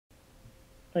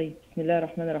طيب بسم الله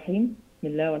الرحمن الرحيم. بسم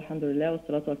الله والحمد لله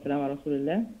والصلاة والسلام على رسول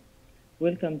الله.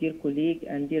 Welcome dear colleague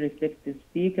and dear respected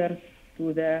speakers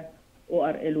to the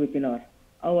ORL webinar.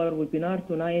 Our webinar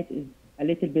tonight is a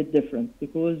little bit different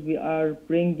because we are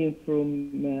bringing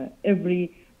from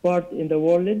every part in the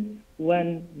world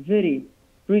one very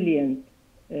brilliant,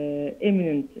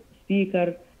 eminent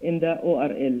speaker in the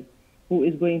ORL who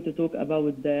is going to talk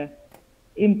about the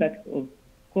impact of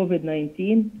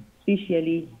COVID-19,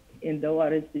 especially in the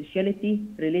ORL specialty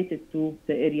related to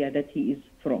the area that he is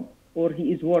from or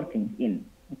he is working in.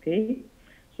 Okay,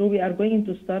 so we are going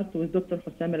to start with Dr.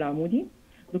 Hussam Al-Amoudi.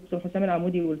 Dr. Hussam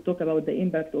Al-Amoudi will talk about the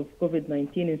impact of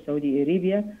COVID-19 in Saudi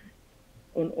Arabia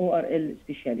on ORL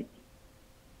specialty.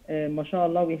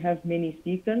 MashaAllah, we have many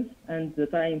speakers and the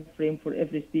time frame for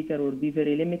every speaker will be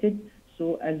very limited.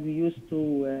 So as we used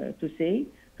to say,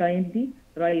 kindly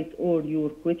write all your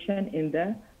question in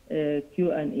the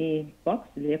Q&A box,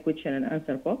 the question and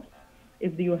answer box.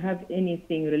 If you have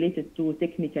anything related to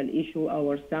technical issue,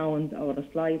 our sound, our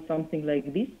slide, something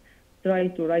like this, try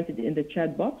to write it in the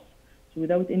chat box. So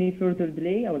without any further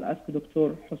delay, I will ask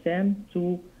Dr. Hussam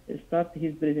to start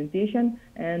his presentation.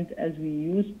 And as we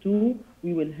used to,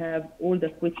 we will have all the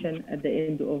questions at the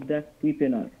end of the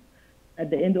webinar. At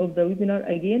the end of the webinar,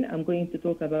 again, I'm going to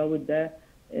talk about the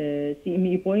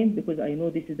CME point because I know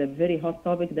this is a very hot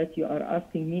topic that you are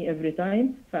asking me every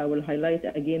time. So I will highlight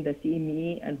again the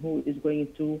CME and who is going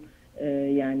to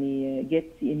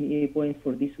get CME point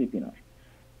for this webinar.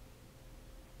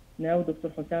 Now Dr.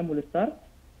 Hussam will start.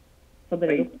 تفضل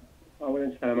يا دكتور. أولاً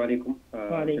السلام عليكم.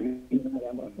 وعليكم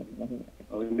السلام ورحمة الله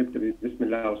وبركاته. نبدأ بسم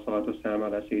الله والصلاة والسلام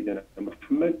على سيدنا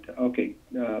محمد. Okay,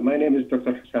 my name is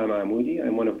Dr. Hussam Al-Amoudi.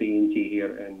 I'm one of the ENT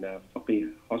here in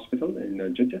Faqih Hospital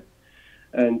in Jeddah.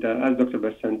 And as Dr.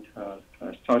 Besant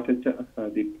started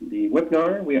the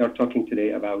webinar, we are talking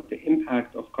today about the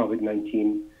impact of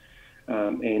COVID-19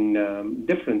 in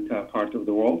different parts of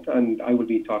the world, and I will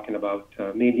be talking about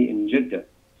mainly in Jeddah.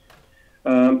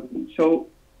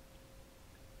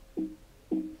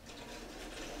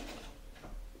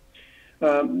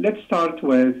 Let's start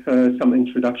with some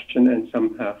introduction and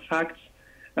some facts.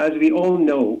 As we all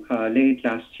know, late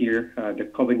last year, the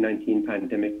COVID-19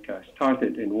 pandemic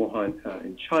started in Wuhan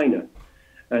in China.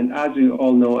 And as we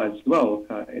all know as well,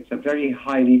 it's a very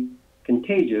highly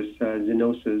contagious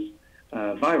zoonosis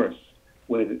virus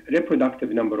with a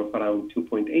reproductive number of around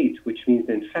 2.8, which means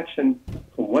the infection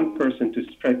from one person to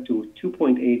spread to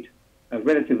 2.8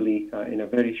 relatively in a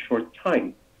very short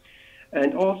time.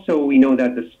 And also we know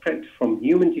that the spread from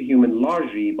human to human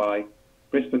largely by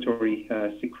respiratory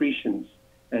secretions,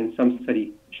 and some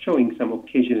study showing some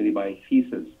occasionally by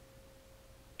feces.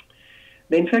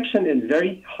 The infection is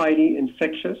very highly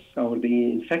infectious or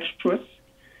infectious.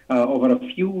 Over a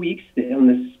few weeks, the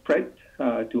illness spread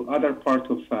to other parts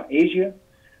of Asia,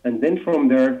 and then from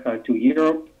there to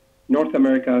Europe, North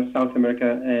America, South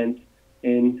America, and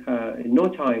in no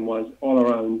time was all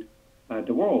around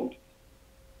the world.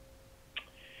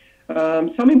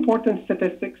 Some important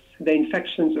statistics: the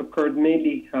infections occurred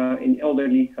mainly in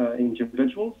elderly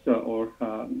individuals or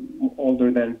older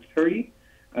than 30,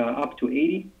 up to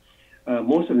 80,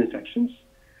 most of the infections.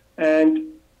 And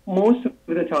most of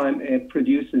the time it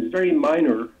produces very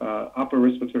minor upper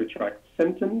respiratory tract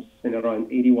symptoms in around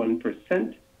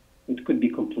 81%. It could be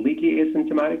completely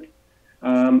asymptomatic.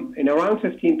 In around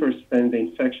 15%, the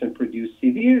infection produced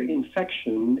severe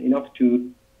infection enough to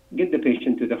get the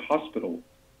patient to the hospital.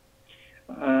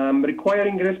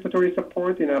 Requiring respiratory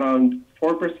support in around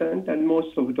 4%, and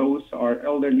most of those are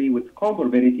elderly with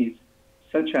comorbidities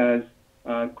such as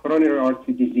coronary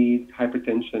artery disease,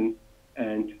 hypertension,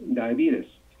 and diabetes.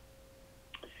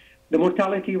 The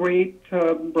mortality rate,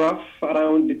 rough,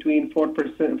 around between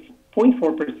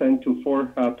 0.4% to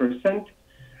 4%,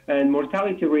 and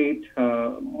mortality rate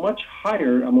much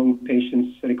higher among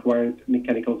patients required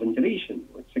mechanical ventilation,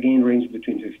 which again range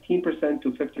between 15%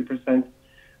 to 50%.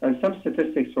 And some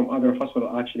statistics from other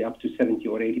hospitals actually up to 70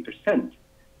 or 80%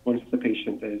 once the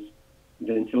patient is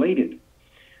ventilated.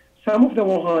 Some of the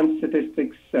Wuhan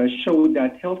statistics show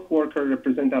that health workers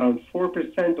represent around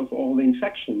 4% of all the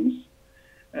infections,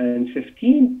 and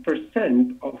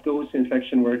 15% of those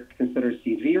infections were considered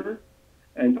severe,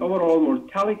 and overall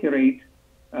mortality rate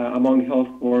among health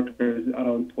workers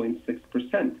around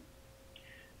 0.6%.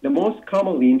 The most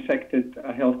commonly infected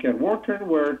healthcare workers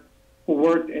were who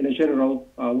worked in a general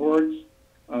wards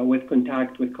with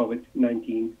contact with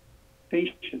COVID-19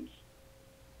 patients.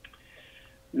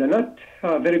 The not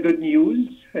very good news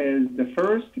is the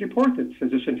first reported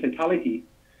physician fatality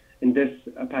in this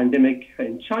pandemic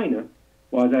in China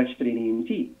was actually an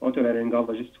ENT,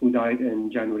 otolaryngologist, who died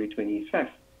in January 25th.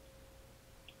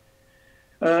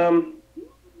 Um,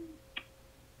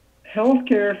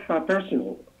 Healthcare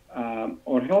personnel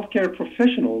or healthcare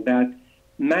professional that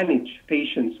manage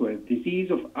patients with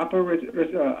disease of upper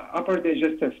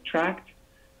digestive tract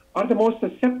are the most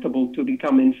susceptible to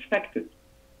become infected.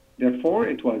 Therefore,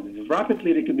 it was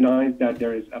rapidly recognized that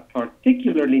there is a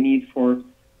particularly need for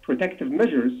protective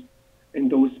measures in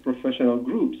those professional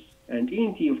groups, and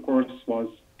ENT, of course, was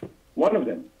one of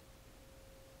them.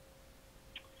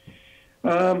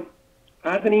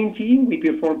 As an ENT, we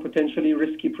perform potentially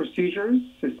risky procedures,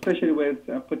 especially with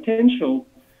potential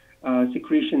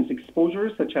secretions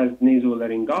exposures, such as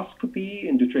nasolaryngoscopy,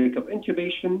 endotracheal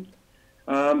intubation,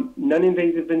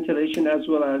 non-invasive ventilation, as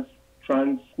well as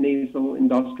transnasal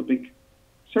endoscopic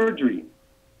surgery.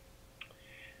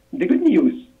 The good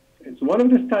news is one of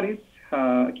the studies,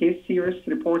 case series,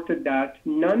 reported that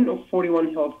none of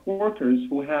 41 health workers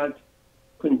who had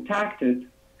contacted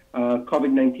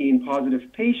COVID-19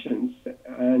 positive patients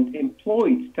and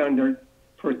employed standard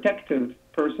protective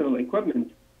personal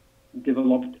equipment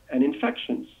developed an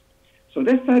infection. So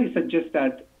this study suggests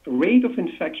that the rate of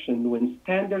infection when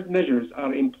standard measures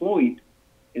are employed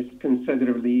is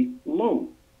considerably low.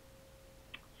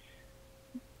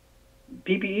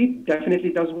 PPE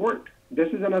definitely does work. This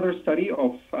is another study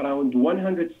of around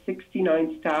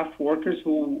 169 staff workers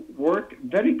who work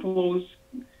very close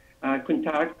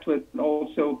contact with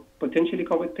also potentially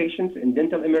COVID patients in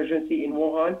dental emergency in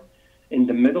Wuhan in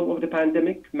the middle of the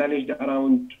pandemic, managed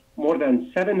around more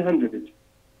than 700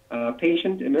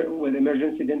 patients with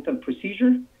emergency dental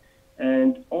procedure.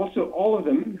 And also all of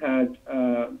them had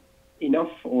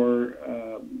enough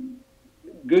or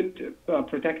good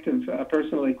protective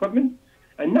personal equipment,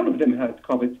 and none of them had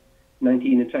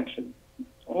COVID-19 infection.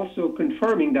 Also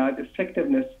confirming that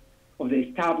effectiveness of the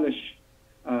established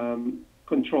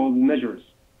controlled measures.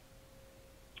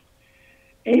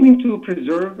 Aiming to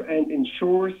preserve and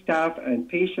ensure staff and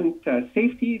patient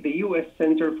safety, the U.S.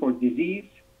 Center for Disease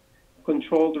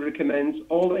Control recommends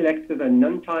all elective and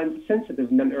non-time sensitive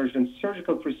non-urgent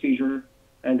surgical procedure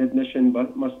and admission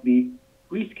must be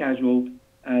rescheduled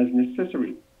as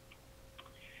necessary.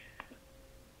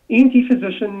 ENT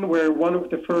physicians were one of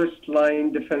the first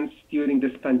line defense during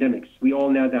this pandemic. We all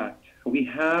know that. We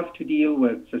have to deal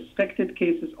with suspected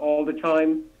cases all the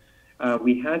time.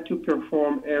 We had to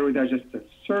perform aerodigestive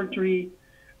surgery.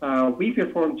 We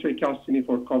performed tracheostomy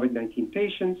for COVID-19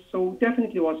 patients. So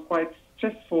definitely was quite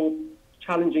stressful,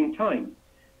 challenging time.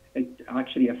 It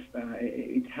actually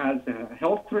it has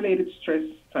health-related stress,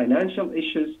 financial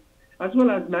issues, as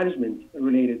well as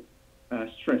management-related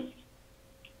stress.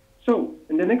 So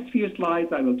in the next few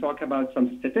slides, I will talk about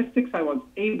some statistics I was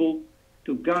able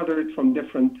to gather from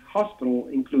different hospitals,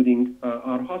 including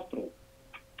our hospital.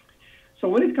 So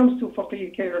when it comes to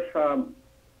Faqih care,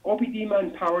 OPD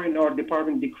manpower in our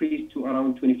department decreased to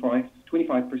around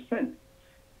 25%,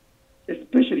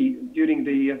 especially during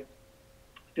the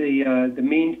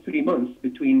main 3 months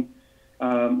between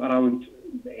around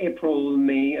April,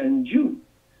 May, and June.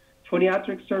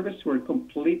 Phoniatric services were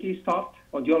completely stopped.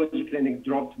 Audiology clinic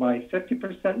dropped by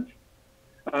 50%.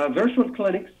 Virtual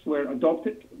clinics were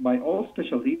adopted by all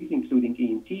specialties, including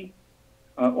ENT.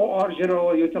 OR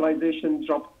general utilization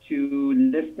dropped to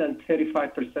less than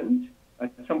 35%.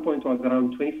 At some point, it was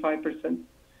around 25%.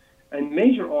 And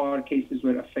major OR cases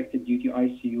were affected due to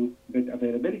ICU bed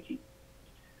availability.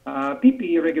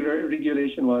 PPE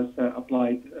regulation was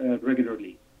applied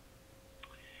regularly.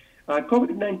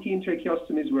 COVID-19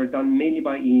 tracheostomies were done mainly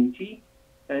by ENT,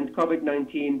 and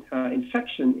COVID-19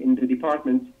 infection in the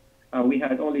department, we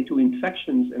had only 2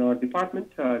 infections in our department.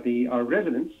 They are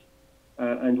residents,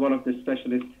 and one of the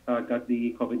specialists got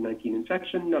the COVID-19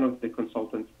 infection. None of the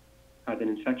consultants had an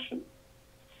infection.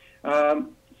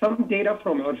 Some data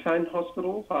from Irfan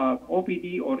Hospital,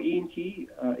 OPD or ENT,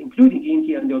 including ENT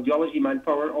and the audiology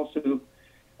manpower, also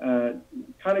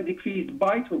kind of decreased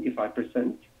by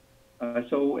 25%.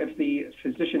 So if the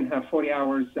physician have 40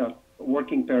 hours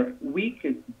working per week,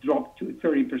 it dropped to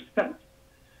 30%.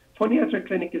 Phoniatric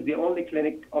clinic is the only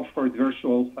clinic offered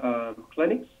virtual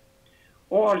clinics.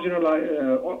 OR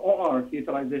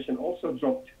utilization also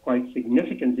dropped quite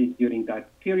significantly during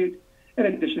that period. In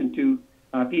addition to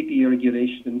PPE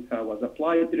regulation was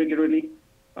applied regularly,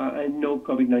 and no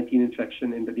COVID-19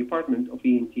 infection in the department of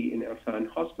ENT in Irfan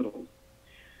Hospital.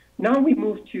 Now we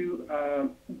move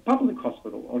to public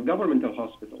hospital or governmental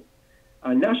hospital.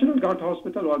 National Guard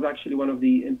Hospital was actually one of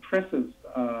the impressive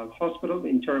hospitals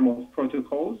in terms of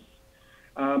protocols.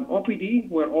 OPD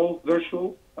were all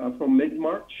virtual from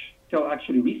mid-March till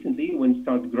actually recently when it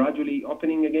started gradually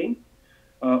opening again.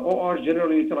 OR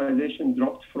general utilization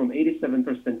dropped from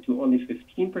 87% to only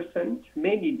 15%,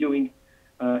 mainly due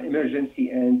emergency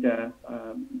and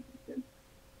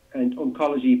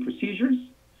oncology procedures.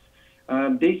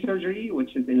 Day surgery,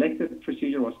 which is elective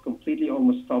procedure, was completely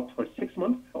almost stopped for 6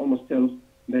 months, almost till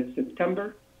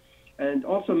mid-September. And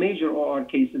also major OR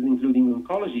cases, including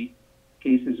oncology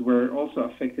cases, were also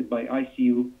affected by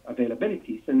ICU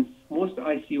availability, since most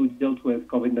ICU dealt with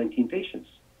COVID-19 patients.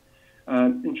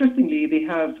 Interestingly, they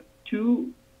have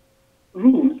 2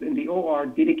 rooms in the OR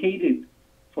dedicated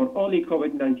for only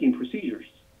COVID-19 procedures.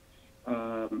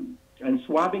 And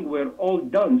swabbing were all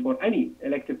done for any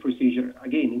elective procedure,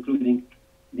 again, including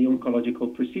the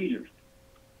oncological procedures.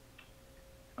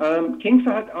 King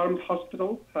Fahd Armed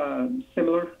Hospital,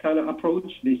 similar kind of approach.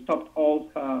 They stopped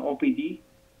all OPD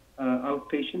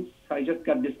outpatients. I just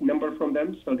got this number from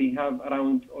them. So they have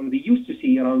around, or they used to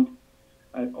see around,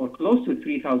 or close to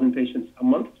 3,000 patients a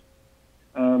month.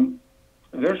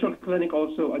 A virtual clinic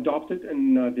also adopted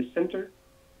in the center.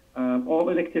 All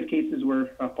elective cases were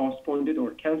postponed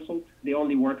or canceled. They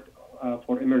only worked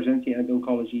for emergency and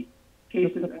oncology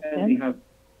cases. And they have,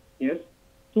 yes?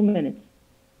 2 minutes.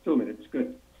 2 minutes,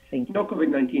 good. Thank you. No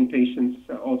COVID-19 patients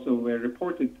also were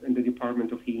reported in the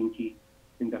Department of ENT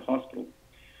in the hospital.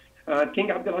 King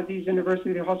Abdulaziz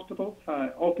University Hospital,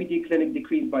 OPD clinic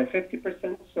decreased by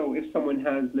 50%. So if someone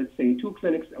has, let's say, 2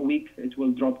 clinics a week, it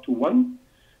will drop to 1.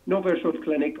 No virtual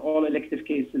clinic. All elective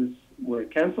cases were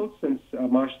canceled since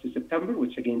March to September,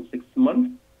 which again, 6 months.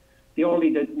 They only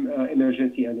did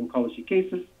emergency and oncology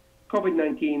cases.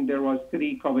 COVID-19, there was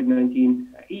 3 COVID-19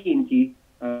 ENT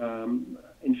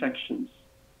infections.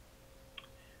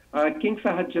 King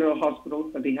Fahd General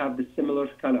Hospital, they have the similar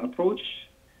kind of approach.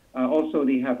 Also,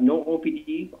 they have no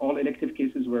OPD. All elective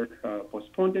cases were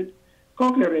postponed.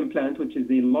 Cochlear implant, which is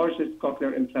the largest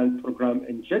cochlear implant program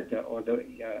in Jeddah, or the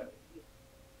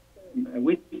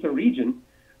Western region,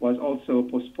 was also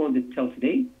postponed till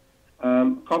today.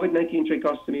 COVID-19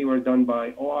 tracheostomy were done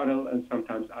by ORL and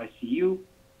sometimes ICU.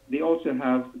 They also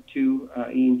have 2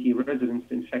 ENT residents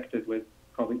infected with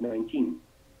COVID-19.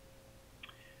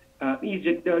 East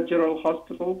Jeddah General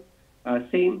Hospital,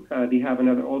 same. They have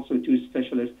also 2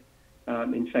 specialists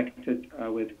infected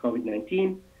with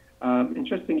COVID-19.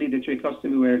 Interestingly, the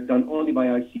tracheostomy were done only by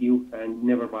ICU and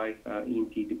never by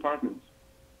ENT departments.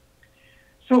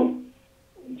 So,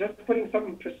 just putting some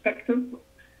in perspective,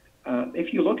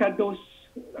 if you look at those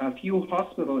few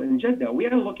hospitals in Jeddah, we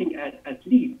are looking at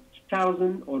least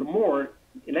 1,000 or more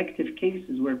elective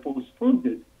cases were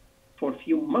postponed for a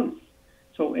few months.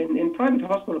 So in private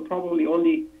hospital, probably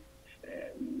only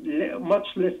much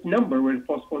less number were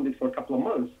postponed for a couple of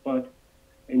months. But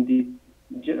in the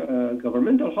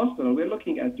governmental hospital, we're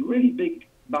looking at really big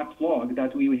backlog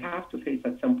that we will have to face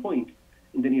at some point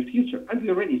in the near future. And we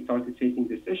already started facing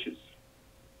these issues.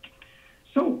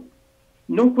 So,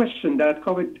 no question that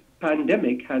COVID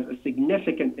pandemic has a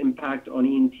significant impact on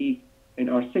ENT in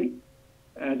our city,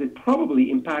 as it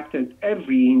probably impacted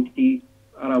every ENT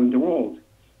around the world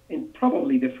in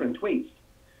probably different ways.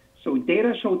 So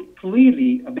data showed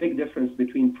clearly a big difference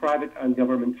between private and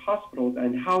government hospitals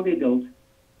and how they dealt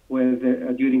with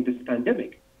during this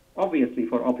pandemic, obviously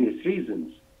for obvious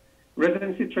reasons.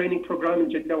 Residency training program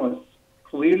in Jeddah was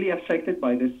clearly affected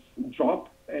by this drop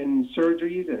in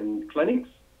surgeries and clinics.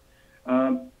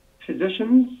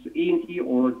 Physicians, ENT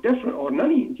or different or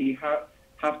non-ENT,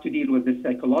 have to deal with the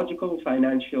psychological,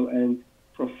 financial, and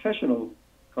professional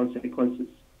consequences.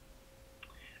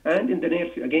 And in the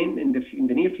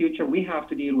near future, we have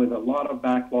to deal with a lot of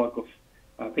backlog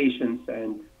of patients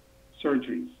and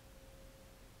surgeries.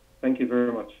 Thank you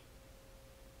very much.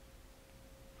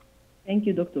 Thank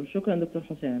you, Doctor. شكرا, Dr.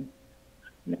 Hussein.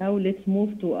 Now let's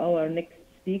move to our next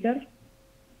speaker,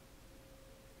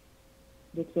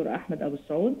 دكتور أحمد أبو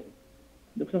السعود.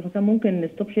 دكتور حسام ممكن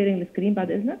stop sharing السكرين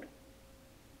بعد إذنك؟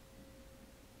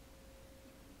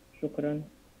 شكرا.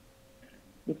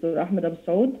 دكتور أحمد أبو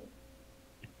السعود.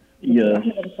 Yes.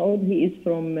 Ahmed Abu Saud, he is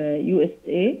from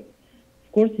USA.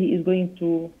 Of course, he is going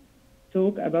to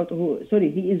talk about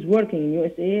he is working in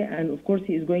USA, and of course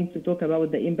he is going to talk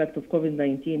about the impact of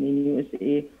COVID-19 in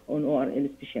USA on ORL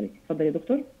specialty. تفضل يا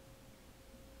دكتور.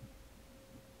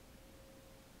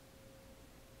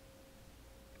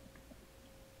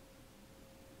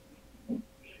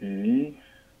 Okay.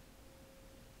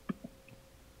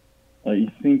 I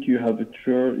think you have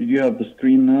you have the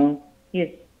screen now? Yes.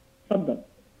 تفضل.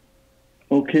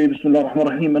 اوكي بسم الله الرحمن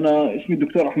الرحيم. انا اسمي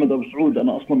الدكتور احمد ابو سعود.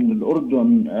 انا اصلا من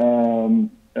الاردن.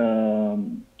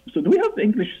 So do we have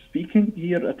English speaking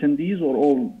here attendees, or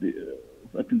all the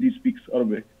attendees speaks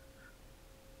Arabic?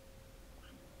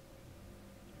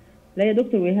 لا يا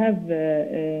دكتور, we have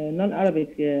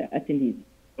non-Arabic attendees.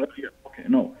 Okay,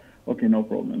 no. Okay, no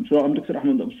problem. So I'm Dr.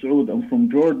 Ahmed Abu Saud. I'm from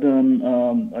Jordan.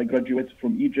 I graduated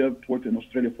from Egypt, worked in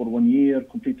Australia for 1 year,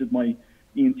 completed my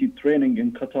ENT training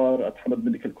in Qatar at Hamad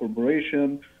Medical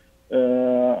Corporation.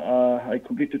 I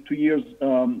completed 2 years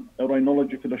a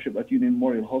rhinology fellowship at Union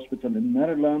Memorial Hospital in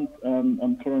Maryland, and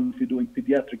I'm currently doing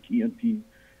pediatric ENT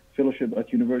fellowship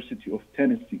at University of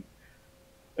Tennessee.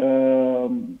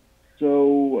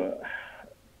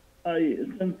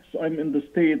 Since I'm in the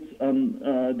States and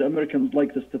the Americans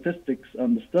like the statistics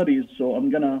and the studies, so I'm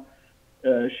gonna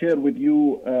share with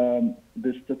you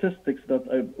the statistics that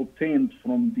I've obtained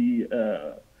from the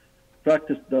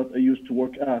practice that I used to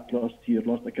work at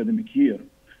last academic year.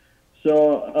 So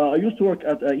I used to work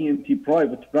at an ENT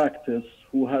private practice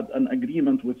who had an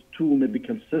agreement with 2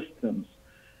 medical systems.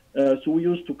 So we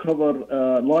used to cover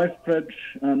LifeBridge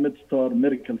and MedStar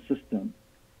medical system.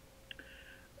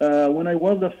 When I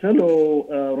was a fellow,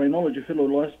 rhinology fellow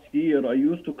last year, I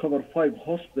used to cover 5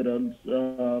 hospitals,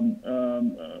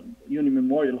 Union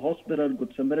Memorial Hospital,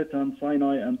 Good Samaritan,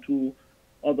 Sinai, and 2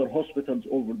 other hospitals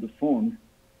over the phone.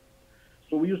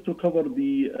 So we used to cover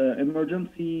the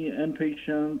emergency,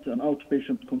 inpatient, and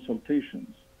outpatient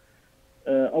consultations.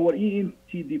 Our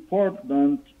ENT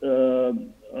department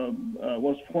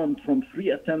was formed from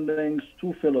 3 attendings,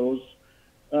 2 fellows.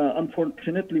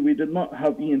 Unfortunately, we did not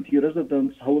have ENT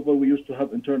residents. However, we used to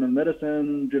have internal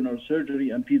medicine, general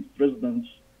surgery, and peds residents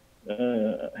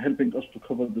helping us to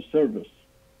cover the service.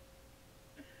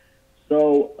 So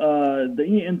the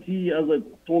ENT, as I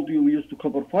told you, we used to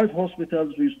cover 5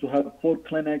 hospitals. We used to have 4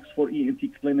 clinics, 4 ENT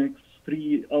clinics,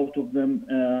 3 out of them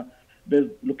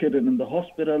located in the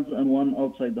hospitals and 1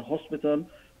 outside the hospital.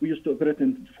 We used to operate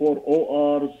in 4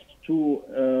 ORs, 2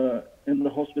 in the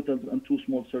hospitals, and 2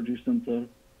 small surgery centers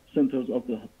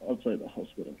outside the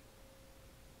hospital.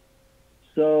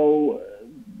 So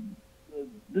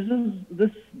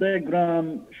this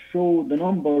diagram shows the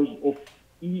numbers of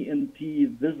ENT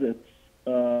visits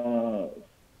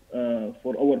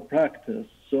for our practice.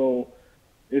 So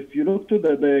if you look to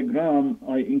the diagram,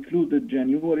 I included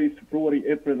January, February,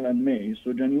 April, and May.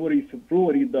 So January,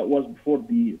 February, that was before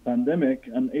the pandemic,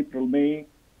 and April, May,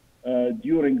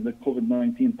 during the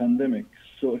COVID-19 pandemic.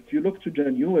 So if you look to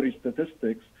January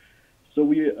statistics, so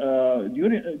we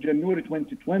during January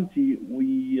 2020,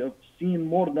 we have seen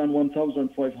more than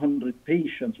 1,500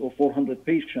 patients or 400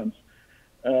 patients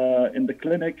in the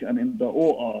clinic and in the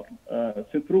OR.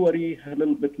 February, a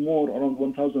little bit more, around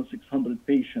 1,600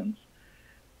 patients.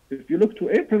 If you look to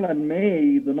April and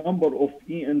May, the number of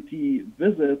ENT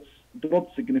visits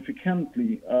dropped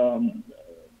significantly to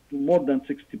more than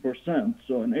 60%.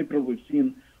 So in April, we've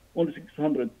seen only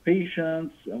 600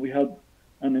 patients,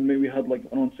 and in May we had like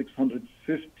around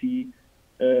 650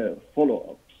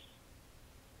 follow-ups.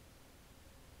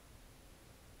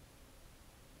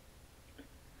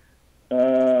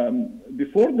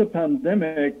 Before the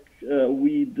pandemic,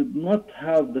 we did not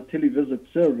have the televisit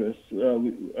service,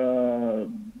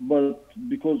 but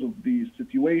because of the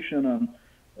situation, and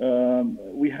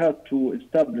we had to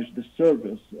establish the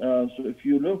service. So if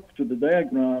you look to the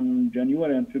diagram,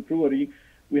 January and February,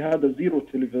 we had 0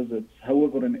 televisits.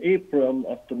 However, in April,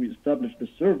 after we established the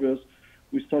service,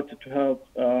 we started to have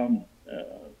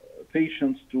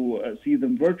patients to see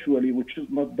them virtually, which is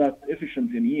not that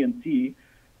efficient in ENT.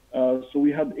 So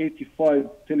we had 85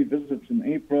 televisits in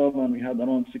April, and we had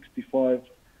around 65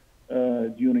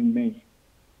 during May.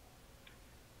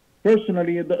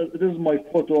 Personally, this is my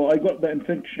photo. I got the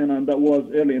infection, and that was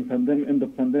early in the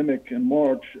pandemic in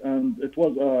March, and it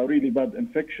was a really bad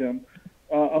infection.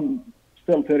 I'm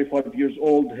still 35 years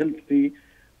old, healthy,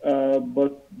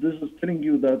 but this is telling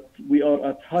you that we are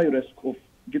at high risk of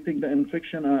getting the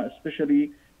infection,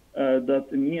 especially that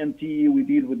in ENT we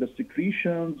deal with the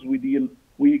secretions,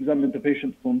 we examine the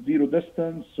patient from 0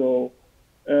 distance. So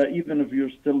even if you're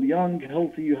still young,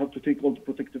 healthy, you have to take all the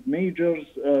protective measures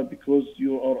because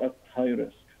you are at high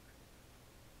risk.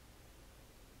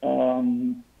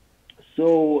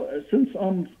 So since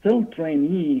I'm still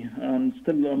trainee and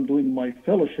still I'm doing my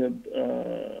fellowship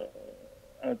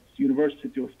at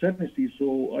University of Tennessee,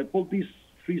 so I pulled these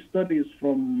 3 studies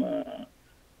from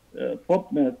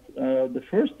PubMed. The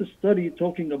first study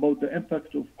talking about the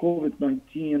impact of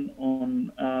COVID-19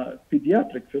 on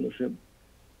pediatric fellowship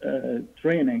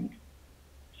training.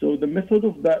 So the method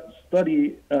of that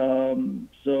study,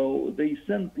 so they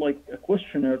sent like a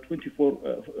questionnaire,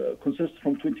 consists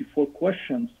from 24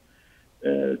 questions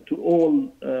to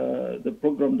all the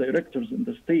program directors in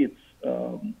the States,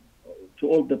 to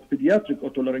all the pediatric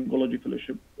otolaryngology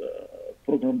fellowship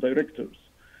program directors.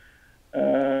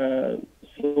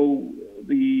 So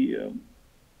the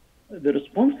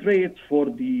response rate for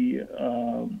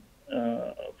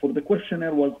for the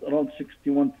questionnaire was around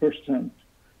 61%.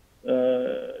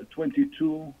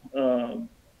 22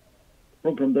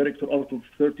 program director out of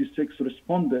 36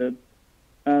 responded,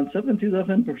 and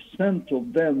 77%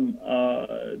 of them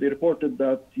they reported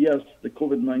that yes, the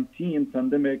COVID-19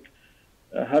 pandemic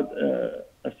had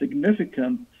a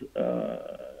significant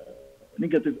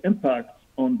negative impact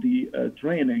on the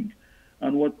training.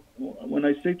 And when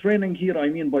I say training here, I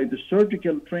mean by the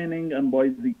surgical training and by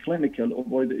the clinical or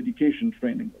by the education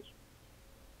training.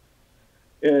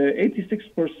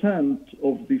 86%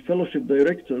 of the fellowship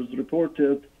directors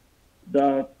reported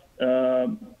that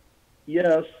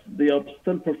yes, they are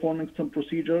still performing some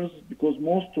procedures because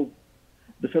most of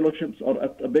the fellowships are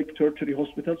at a big tertiary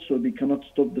hospital, so they cannot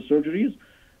stop the surgeries.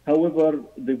 However,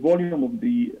 the volume of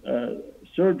the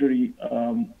surgery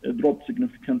dropped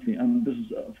significantly, and this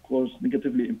is, of course,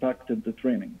 negatively impacted the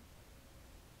training.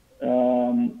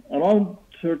 Around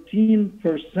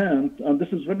 13%, and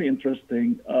this is very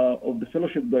interesting, of the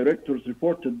fellowship directors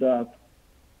reported that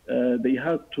they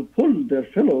had to pull their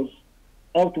fellows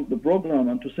out of the program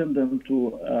and to send them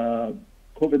to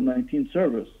COVID-19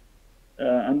 service.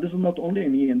 And this is not only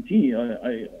in ENT.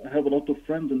 I have a lot of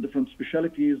friends in different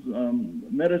specialties,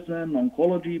 medicine,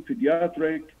 oncology,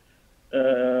 pediatric.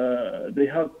 They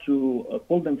had to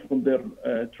pull them from their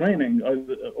training,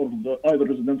 either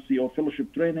residency or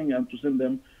fellowship training, and to send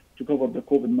them to cover the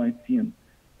COVID-19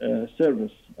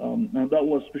 service. And that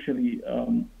was especially,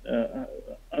 and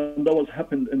that was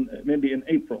happened maybe in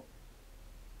April.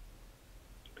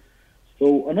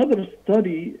 So another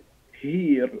study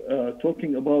here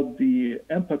talking about the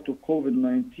impact of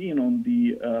COVID-19 on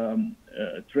the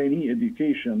trainee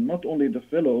education, not only the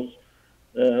fellows,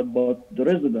 but the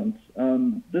residents.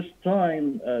 And this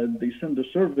time they sent a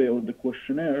survey or the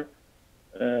questionnaire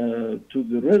to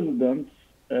the residents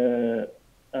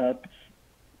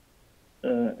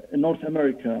in North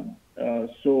America.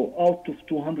 So out of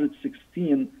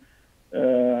 216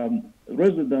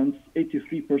 residents,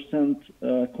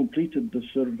 83% completed the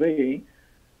survey,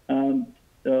 and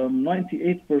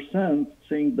 98%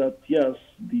 saying that yes,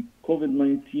 the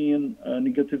COVID-19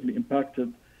 negatively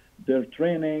impacted their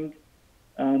training,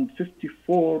 and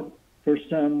 54%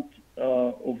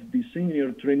 of the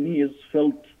senior trainees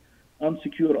felt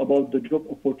insecure about the job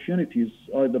opportunities,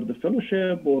 either the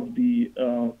fellowship or the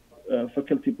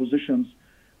faculty positions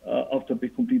after they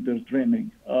complete their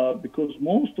training. Because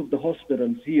most of the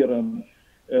hospitals here,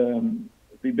 the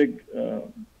big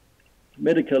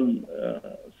medical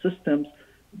systems,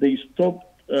 they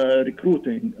stopped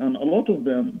recruiting, and a lot of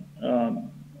them,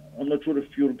 I'm not sure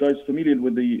if you guys familiar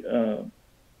with the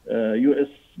U.S.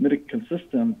 medical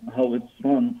system, how it's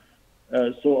run.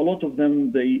 So a lot of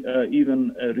them, they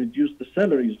even reduced the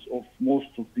salaries of most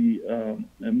of the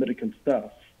medical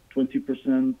staff,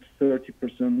 20%,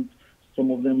 30%,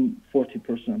 some of them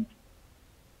 40%.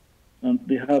 And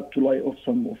they had to lay off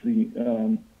some of the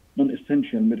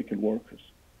non-essential medical workers.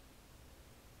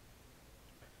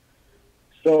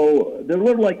 So there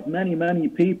were like many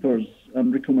papers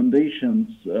and recommendations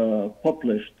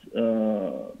published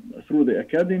through the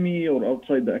academy or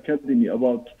outside the academy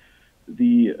about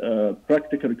the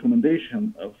practical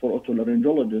recommendation for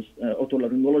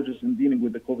otolaryngologists in dealing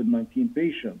with the COVID-19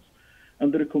 patients.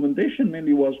 And the recommendation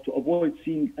mainly was to avoid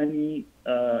seeing any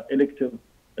elective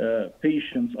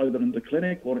patients either in the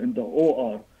clinic or in the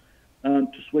OR,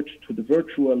 and to switch to the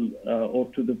virtual or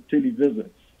to the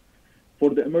televisits. For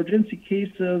the emergency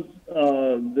cases,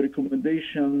 the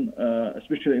recommendation,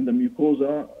 especially in the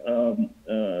mucosa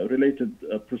related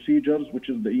procedures, which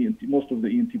is the ENT, most of the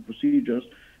ENT procedures,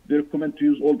 they recommend to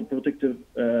use all the protective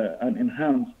and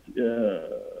enhanced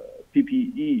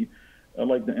PPE,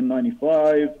 like the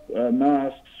N95,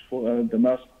 masks, for the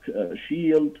mask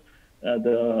shield,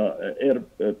 the air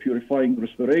purifying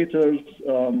respirators,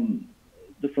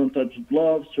 different types of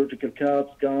gloves, surgical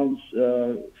caps, gowns,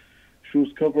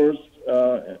 shoes covers.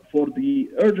 For the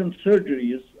urgent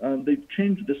surgeries, and they've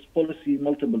changed this policy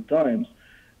multiple times.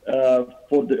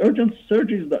 For the urgent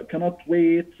surgeries that cannot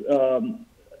wait,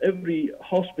 every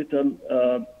hospital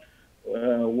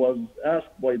was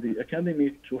asked by the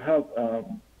academy to have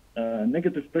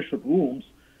negative pressure rooms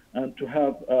and to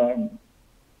have a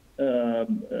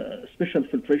special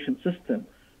filtration system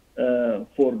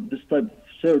for this type of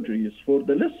surgeries. For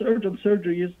the less urgent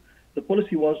surgeries, the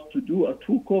policy was to do a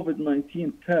 2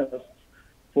 COVID-19 tests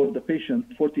for the patient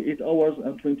 48 hours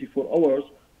and 24 hours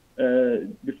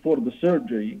before the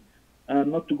surgery,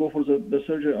 and not to go for the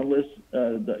surgery unless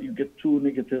that you get 2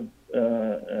 negative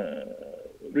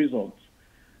results.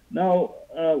 Now,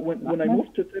 when I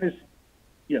moved to Tennessee,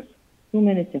 yes? 2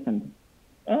 minutes, Stefan.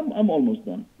 I'm almost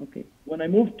done. Okay. when I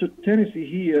moved to Tennessee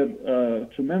here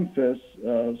to Memphis,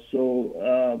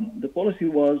 the policy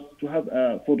was to have,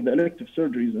 for the elective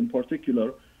surgeries in particular,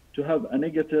 to have a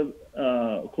negative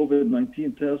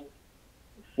COVID-19 test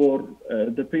for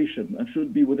the patient and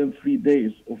should be within 3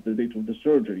 days of the date of the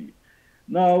surgery.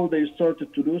 Now they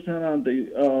started to loosen and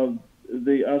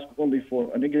they ask only for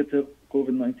a negative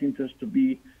COVID-19 test to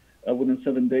be within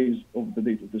 7 days of the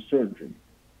date of the surgery.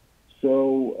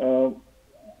 So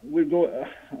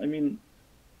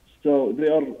so they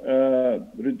are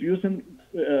reducing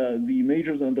the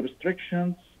measures and the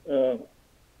restrictions,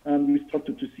 and we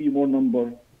started to see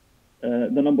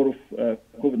the number of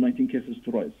COVID-19 cases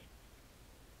to rise.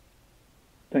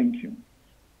 Thank you.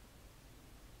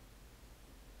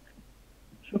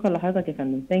 شكرا لحضرتك يا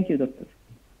فندم. Thank you, doctor.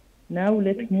 Now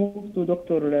let's move to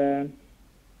Dr.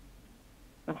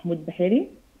 محمود بحيري.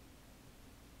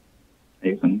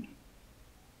 أيوة فندم.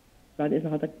 بعد إذن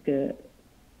حضرتك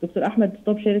دكتور أحمد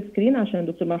ستوب شير سكرين عشان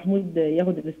دكتور محمود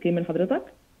ياخد السكرين من حضرتك.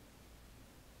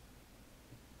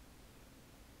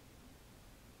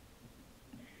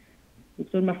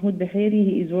 دكتور محمود بحيري,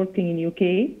 he is working in UK,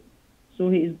 so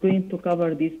he is going to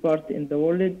cover this part in the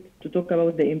world to talk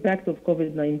about the impact of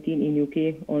COVID-19 in UK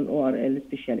on ORL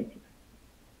specialty.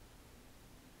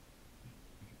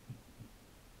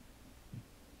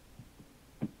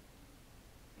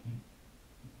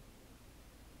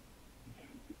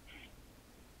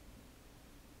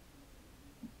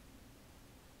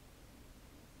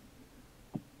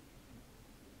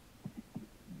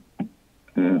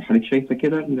 حضرتك شايفة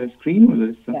كده السكرين ولا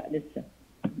لسه؟ لا لسه.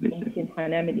 ممكن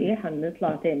هنعمل ايه؟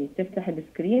 هنطلع تاني تفتح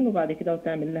السكرين وبعد كده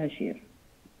وتعمل لها شير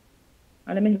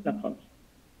على مهلك خالص.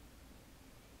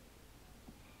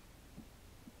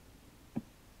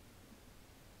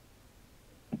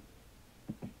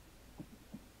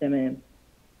 تمام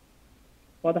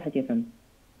وضحت يا فندم.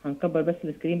 هنكبر بس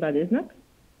السكرين بعد اذنك.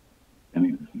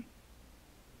 تمام.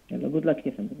 يلا جود لك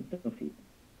يا فندم. بالتوفيق.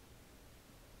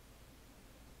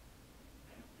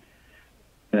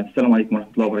 Assalamu alaikum wa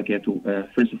rahmatullahi wa barakatuh.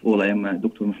 First of all, I am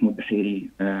Dr. Mahmoud Bahiri.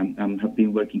 I have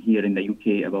been working here in the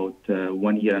UK about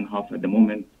 1 year and a half at the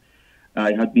moment.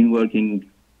 I had been working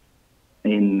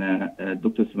in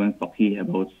Dr. Suman Faqih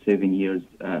about 7 years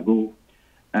ago.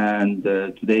 And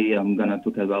today I'm going to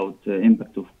talk about the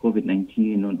impact of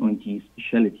COVID-19 on ENT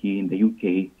specialty in the UK.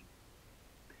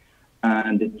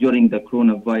 And during the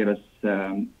coronavirus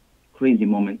crazy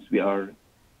moments, we are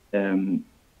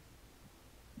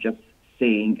just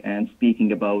saying and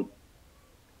speaking about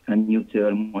a new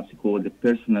term, what's called the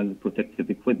personal protective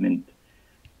equipment.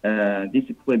 This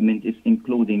equipment is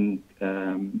including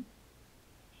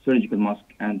surgical mask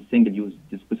and single-use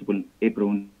disposable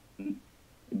apron,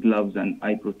 gloves, and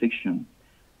eye protection.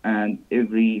 And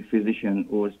every physician,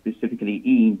 or specifically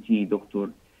ENT doctor,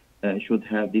 should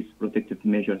have this protective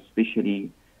measure,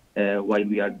 especially while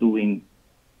we are doing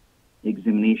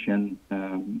examination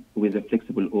with a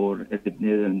flexible or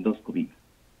endoscopy.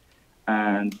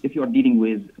 And if you are dealing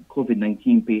with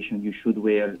COVID-19 patient, you should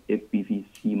wear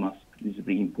FPVC mask. This is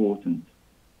very important.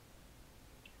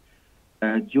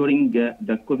 During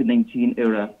the COVID-19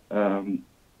 era,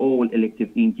 all elective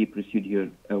ENT procedure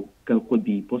could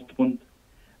be postponed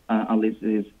unless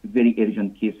there is very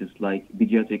urgent cases like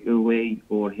pediatric airway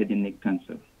or head and neck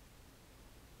cancer.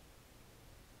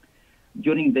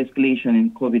 During the escalation in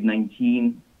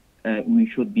COVID-19, we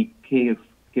should be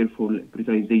careful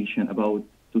prioritization about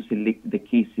to select the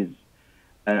cases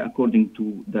according to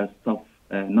the staff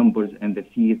numbers and the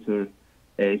theater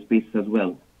space as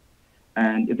well.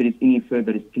 And if there is any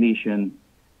further escalation,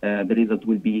 the result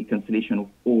will be cancellation of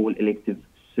all elective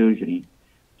surgery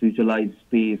to utilize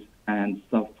space and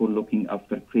staff for looking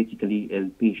after critically ill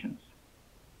patients.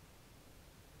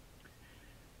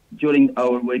 During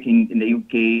our working in the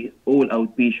UK, all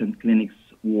outpatient clinics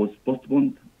was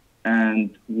postponed and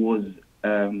was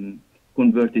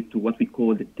converted to what we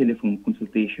call the telephone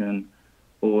consultation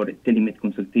or telemed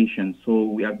consultation. So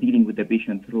we are dealing with the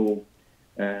patient through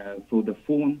the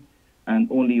phone, and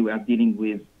only we are dealing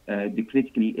with the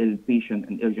critically ill patient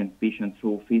and urgent patient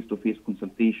through face-to-face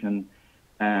consultation,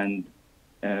 and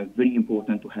very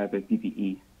important to have a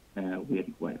PPE where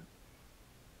required.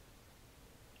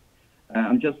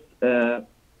 I'm just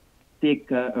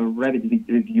take a rapid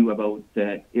review about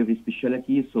every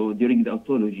specialty. So during the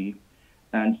otology,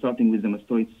 and starting with the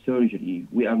mastoid surgery,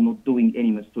 we are not doing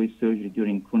any mastoid surgery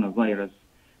during coronavirus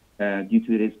due to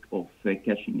the risk of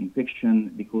catching infection,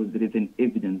 because there is an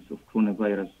evidence of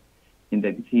coronavirus in the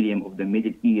epithelium of the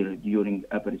middle ear during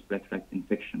upper respiratory tract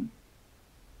infection.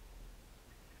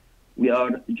 We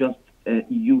are just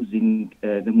using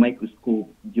the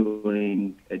microscope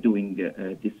during doing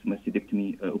this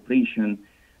mastectomy operation.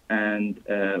 And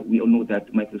we all know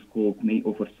that microscope may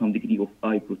offer some degree of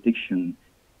eye protection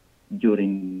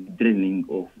during drilling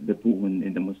of the bone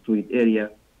in the mastoid area,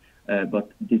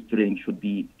 but this drilling should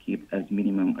be kept as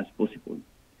minimum as possible.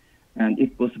 And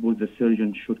if possible, the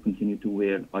surgeon should continue to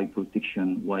wear eye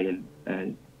protection while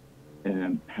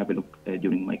have a look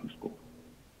during microscope.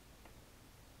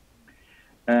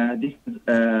 This is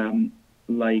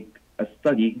like a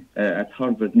study at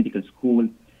Harvard Medical School.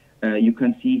 You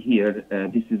can see here,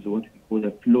 this is what we call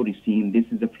a fluorescein. This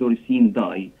is a fluorescein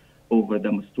dye over the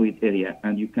mastoid area,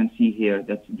 and you can see here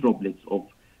that droplets of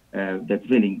the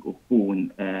drilling of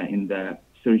bone in the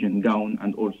surgeon gown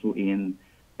and also in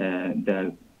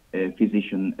the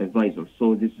physician visor.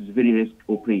 So this is a very risk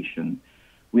operation.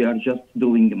 We are just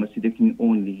doing the mastectomy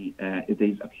only if there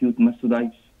is acute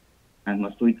mastoiditis and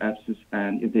mastoid abscess,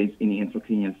 and if there is any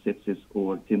intracranial sepsis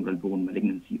or temporal bone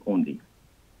malignancy only.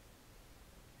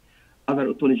 Other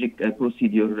autologic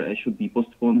procedure should be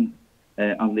postponed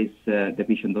unless the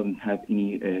patient doesn't have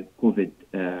any COVID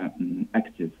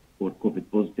active or COVID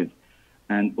positive,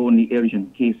 and only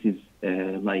urgent cases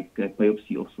like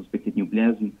biopsy of suspected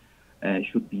neoplasm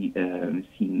should be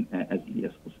seen as early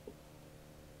as possible.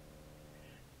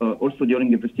 Also,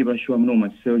 during the vestibular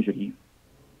schwannoma surgery,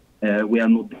 we are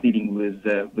not dealing with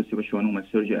vestibular schwannoma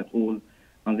surgery at all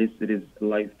unless there is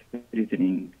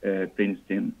life-threatening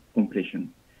brainstem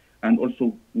compression. And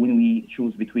also, when we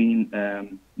choose between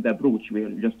the approach, we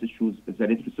just choose the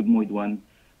retrosigmoid one,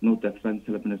 not the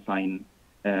transalpinocine,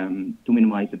 to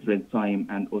minimize the dwell time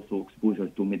and also exposure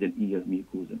to middle ear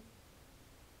mucosa.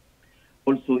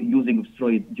 Also, using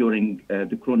steroid during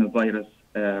the coronavirus,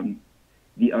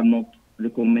 they are not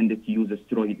recommended to use a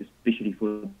steroid, especially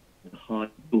for high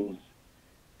dose.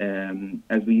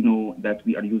 As we know that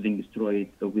we are using steroid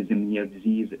with Meniere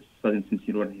disease, sudden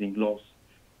sensory hearing loss,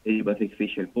 idiopathic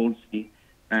facial palsy,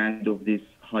 and of this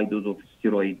high dose of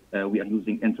steroid, we are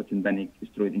using intratympanic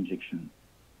steroid injection.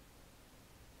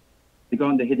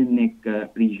 Regarding the head and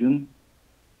neck region,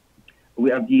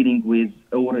 we are dealing with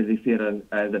oral referral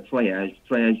as a triage.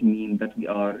 Triage means that we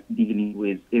are dealing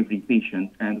with every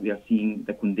patient and we are seeing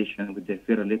the condition with the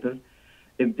referral letter.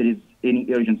 If there is any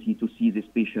urgency to see this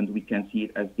patient, we can see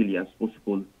it as early as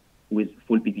possible with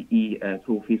full PPE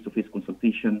through face-to-face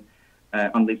consultation.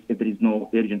 Unless if there is no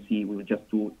urgency, we will just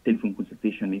do telephone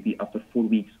consultation maybe after 4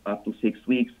 weeks up to 6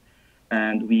 weeks.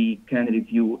 And we can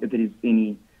review if there is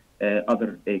any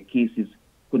other cases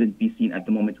couldn't be seen at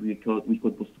the moment, we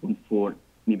could postpone for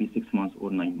maybe 6 months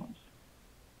or 9 months.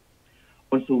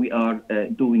 Also, we are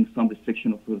doing some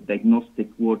restriction of diagnostic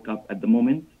workup at the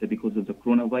moment because of the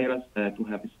coronavirus to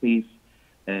have space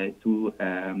to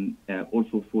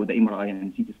also for the MRI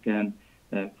and CT scan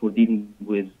for dealing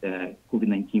with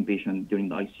COVID-19 patient during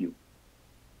the ICU.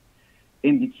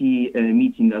 MDT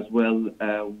meeting as well,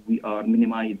 we are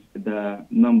minimize the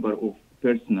number of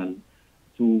personnel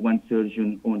to one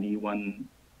surgeon, only one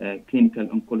clinical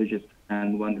oncologist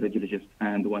and one radiologist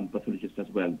and one pathologist as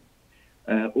well.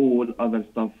 All other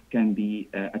stuff can be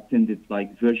attended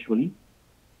like virtually.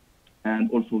 And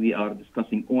also we are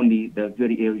discussing only the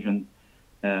very urgent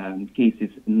cases,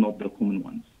 not the common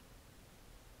ones.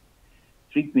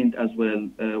 Treatment as well,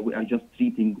 we are just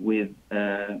treating with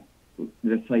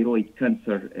the thyroid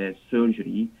cancer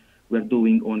surgery. We're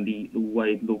doing only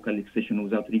wide local excision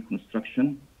without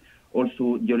reconstruction.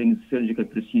 Also, during the surgical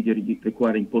procedure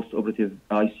requiring post-operative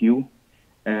ICU,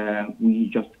 we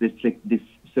just restrict this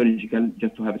surgical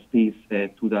just to have space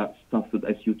to the staff of the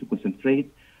ICU to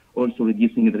concentrate, also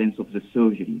reducing the length of the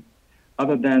surgery.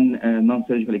 Other than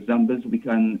non-surgical examples, we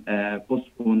can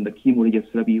postpone the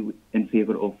chemoradiotherapy in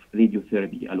favor of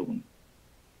radiotherapy alone.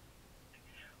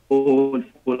 All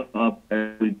follow-up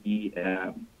will be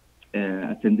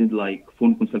attended like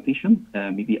phone consultation,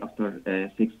 maybe after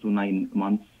 6 to 9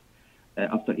 months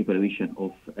after evaluation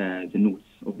of the notes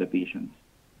of the patient.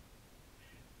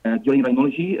 During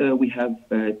rhinology, we have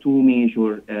two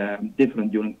major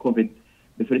different during COVID.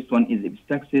 The first one is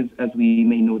epistaxis. As we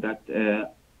may know that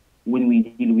when we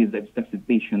deal with the epistaxis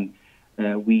patient,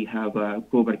 we have a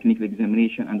proper clinical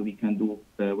examination and we can do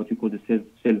what we call the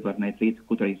silver nitrate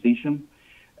cauterization.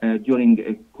 During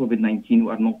COVID-19,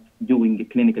 we are not doing a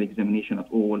clinical examination at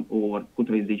all or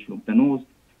cauterization of the nose.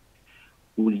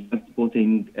 We're just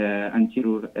putting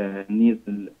anterior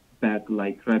nasal bag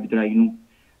like rapid rhino,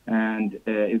 and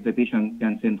if the patient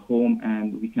can send home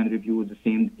and we can review the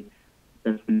same day,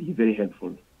 that will be very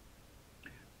helpful.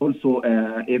 Also,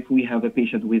 if we have a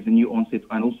patient with a new onset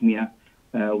anosmia,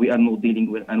 we are not dealing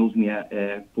with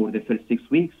anosmia for the first 6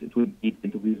 weeks. It will be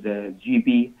with the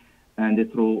GP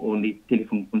and through only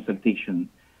telephone consultation.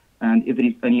 And if there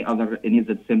is any other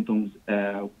nasal symptoms,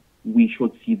 we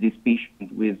should see this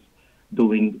patient with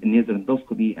doing nasal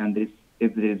endoscopy, and if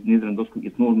there is nasal endoscopy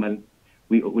is normal,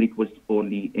 we request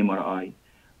only MRI.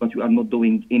 But we are not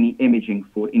doing any imaging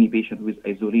for any patient with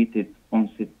isolated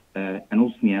onset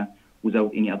anosmia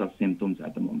without any other symptoms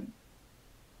at the moment.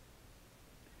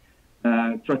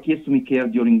 Tracheostomy care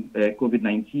during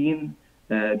COVID-19.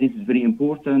 This is very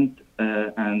important,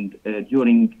 and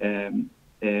during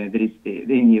there is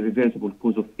any reversible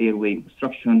cause of airway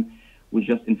obstruction, we're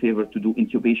just in favor to do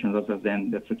intubation rather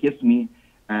than the tracheostomy.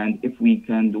 And if we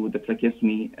can do the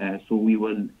tracheostomy, so we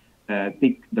will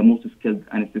pick the most skilled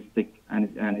anesthetic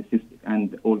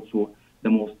and also the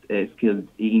most skilled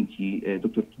ENT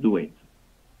doctor to do it.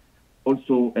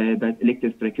 Also, that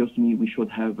elective tracheostomy, we should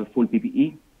have a full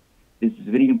PPE. This is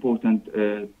very important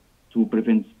to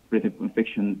prevent spread of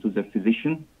infection to the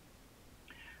physician.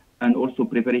 And also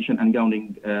preparation and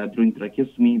gowning during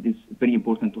tracheostomy. This is very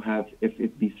important to have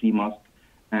FFP3 mask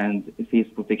and face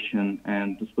protection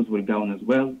and disposable gown as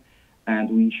well. And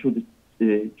we should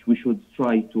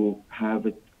try to have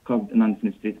a covered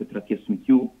non-fenestrated tracheostomy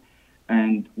tube.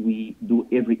 And we do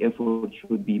every effort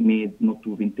should be made not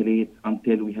to ventilate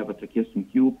until we have a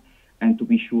tracheostomy tube, and to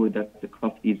be sure that the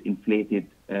cuff is inflated.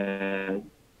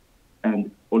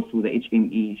 And also the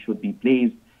HME should be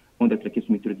placed on the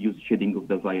tracheostomy to reduce shedding of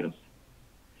the virus.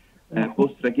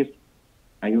 Post-tracheostomy,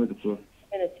 أيوة دكتور.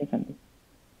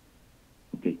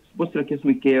 Okay,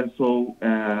 post-tracheostomy care. So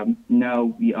now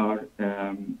we are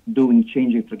doing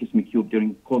changing tracheostomy tube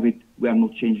during COVID. We are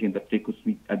not changing the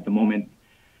tracheostomy at the moment.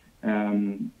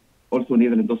 Also,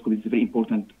 nasal endoscopy is very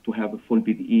important to have a full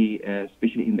PPE,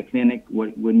 especially in the clinic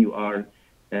when you are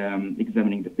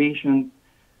examining the patient.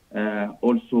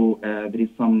 Also, there is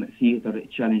some theater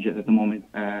challenges at the moment.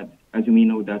 As you may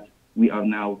know, that we are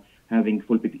now having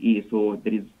full PPE, so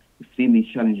there is extremely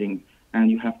challenging, and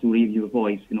you have to raise your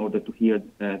voice in order to hear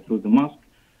through the mask.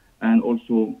 And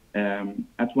also,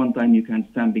 at one time, you can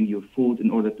stamping your foot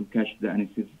in order to catch the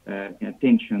anesthetist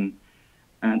attention.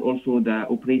 And also, the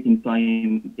operating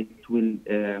time, it will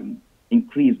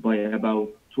increase by about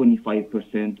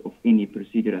 25% of any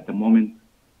procedure at the moment.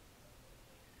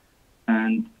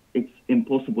 And it's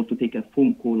impossible to take a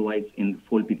phone call while in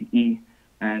full PPE.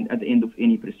 And at the end of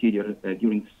any procedure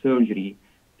during surgery,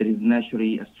 there is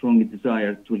naturally a strong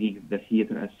desire to leave the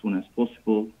theater as soon as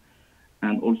possible.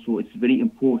 And also, it's very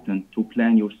important to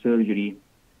plan your surgery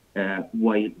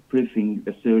while prepping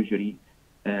the surgery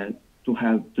to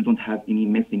don't have any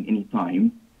missing any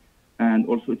time. And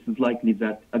also, it is likely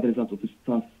that as a result of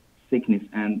staff sickness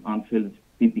and unfilled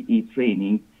PPE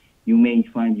training, you may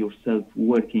find yourself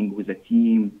working with a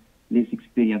team less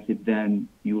experienced than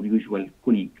your usual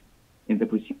colleague in the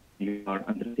procedure you are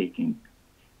undertaking.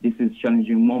 This is a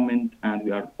challenging moment, and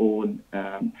we are all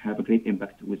have a great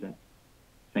impact with that.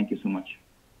 Thank you so much.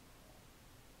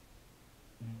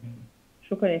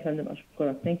 شكرا يا فندم،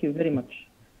 أشكرك. Thank you very much.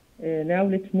 Now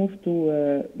let's move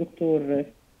to Dr.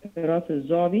 Firas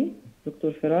Al-Zabi.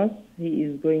 Dr. Firas, he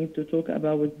is going to talk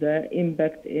about the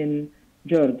impact in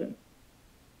Jordan.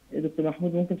 Dr.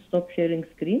 Mahmoud, ممكن stop sharing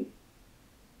screen?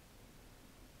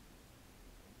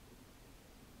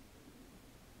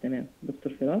 تمام. Dr.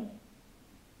 Firas.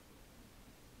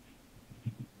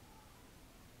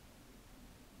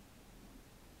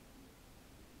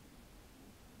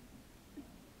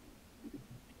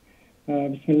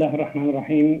 Bismillah ar-Rahman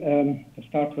ar-Rahim. To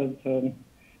start with,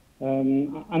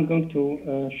 I'm going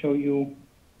to show you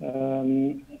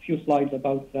a few slides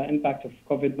about the impact of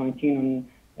COVID-19 on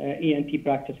ENT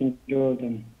practice in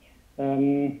Jordan.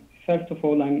 First of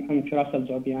all, I'm Firas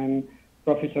Al-Zabi. I'm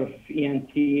Professor of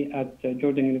ENT at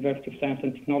Jordan University of Science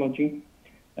and Technology,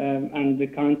 and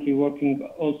currently working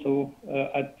also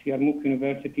at Yarmouk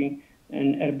University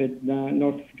in Irbid,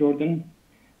 north of Jordan.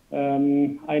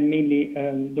 I'm mainly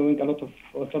doing a lot of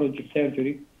otology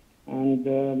surgery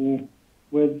and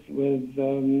with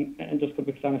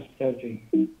endoscopic sinus surgery.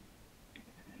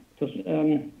 So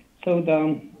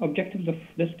the objectives of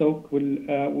this talk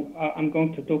I'm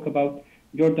going to talk about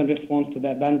Jordan response to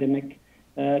the pandemic,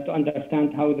 to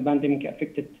understand how the pandemic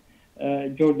affected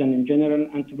Jordan in general,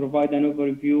 and to provide an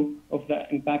overview of the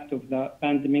impact of the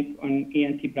pandemic on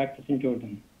ENT practice in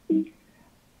Jordan.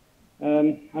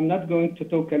 I'm not going to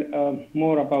talk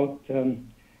more about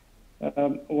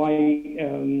why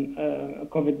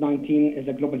COVID-19 is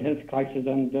a global health crisis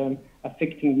and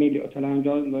affecting mainly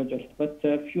otolaryngologists, but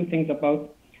a few things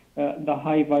about the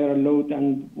high viral load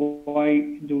and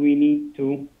why do we need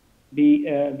to be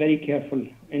very careful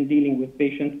in dealing with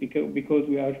patients, because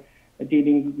we are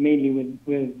dealing mainly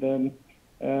with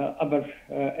upper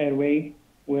airway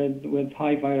with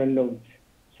high viral load.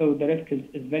 So the risk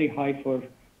is very high for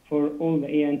all the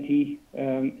ENT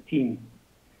team.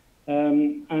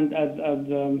 And as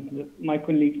my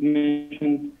colleague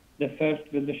mentioned, the first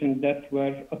physician death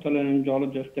were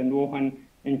otolaryngologist in Wuhan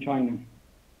in China.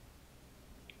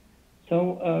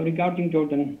 So regarding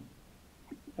Jordan,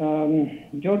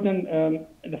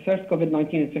 the first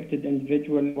COVID-19 infected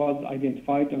individual was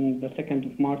identified on the 2nd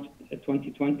of March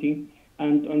 2020,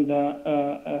 and on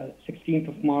the 16th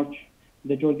of March,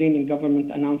 the Jordanian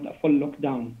government announced a full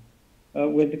lockdown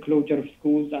with the closure of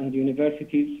schools and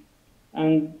universities,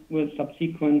 and with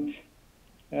subsequent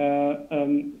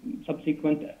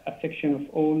affection of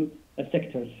all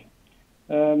sectors.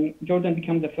 Jordan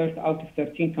became the first out of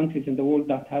 13 countries in the world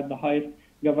that had the highest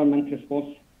government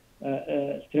response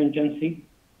stringency.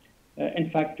 In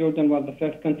fact, Jordan was the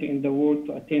first country in the world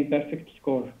to attain perfect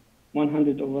score,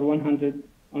 100 over 100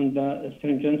 on the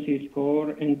stringency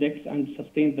score index, and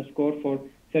sustained the score for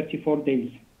 34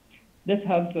 days. This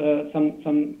has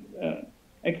some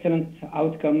excellent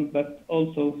outcome, but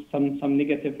also some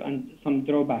negative and some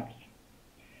drawbacks.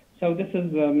 So this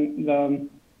is the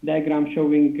diagram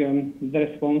showing the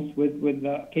response with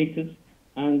the cases,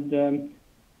 and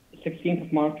 16th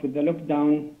of March with the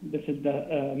lockdown. This is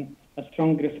a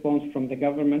strong response from the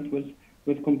government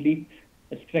with complete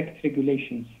strict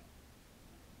regulations.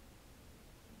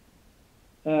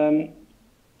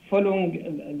 Following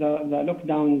the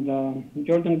lockdown, the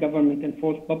Jordan government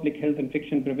enforced public health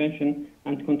infection prevention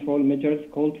and control measures,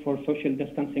 called for social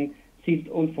distancing, ceased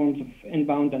all forms of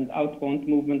inbound and outbound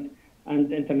movement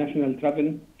and international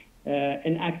travel,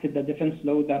 enacted the defense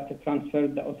law that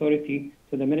transferred the authority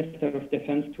to the Minister of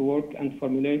Defense to work and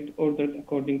formulate orders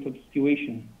according to the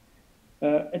situation.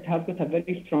 It has got a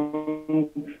very strong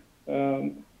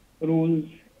rules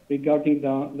regarding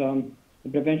the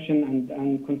prevention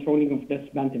and controlling of this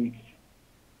pandemic.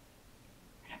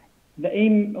 The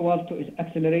aim was to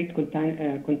accelerate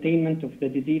containment of the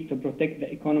disease, to protect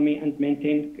the economy and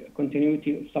maintain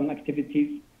continuity of some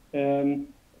activities,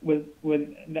 with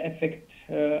the effect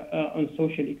on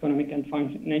social, economic, and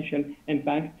financial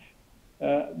impact.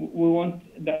 We want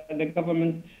the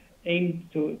government aimed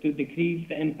to decrease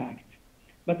the impact.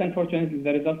 But unfortunately,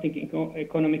 the resulting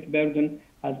economic burden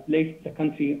has placed the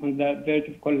country on the verge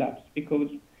of collapse, because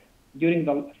during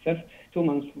the first 2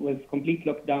 months with complete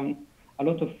lockdown, a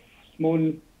lot of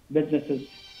small businesses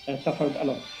suffered a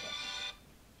lot.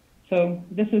 So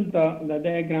this is the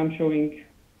diagram showing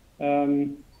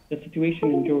the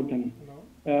situation in Jordan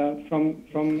from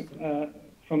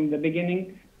the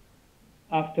beginning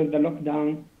after the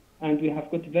lockdown, and we have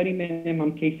got very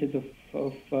minimum cases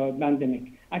of pandemic.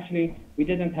 Actually, we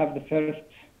didn't have the first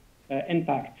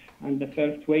impact and the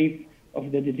first wave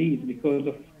of the disease because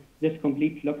of this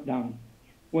complete lockdown,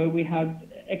 where we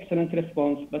had excellent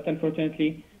response, but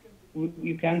unfortunately,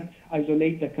 you can't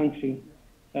isolate the country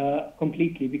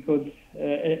completely, because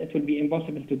it will be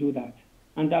impossible to do that.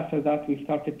 And after that, we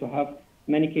started to have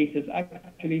many cases.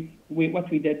 Actually, what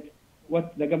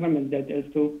the government did is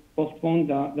to postpone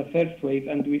the first wave,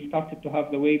 and we started to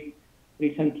have the wave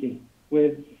recently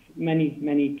with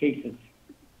many cases.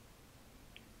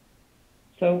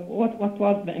 So what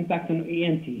was the impact on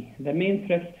ENT? The main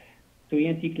threats to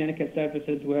ENT clinical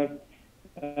services were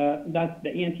that the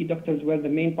ENT doctors were the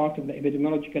main part of the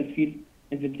epidemiological field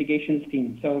investigations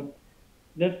team. So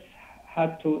this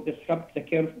had to disrupt the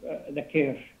care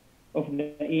of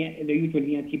the usual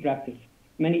ENT practice.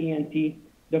 Many ENT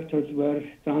doctors were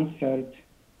transferred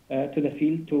to the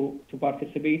field to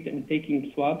participate in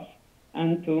taking swabs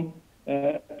and to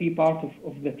be part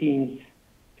of the teams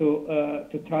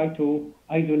to try to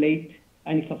isolate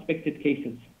any suspected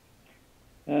cases.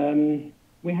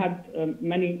 We had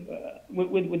many,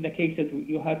 with the cases,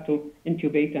 you had to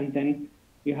intubate, and then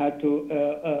you had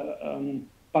to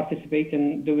participate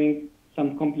in doing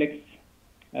some complex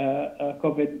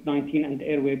COVID-19 and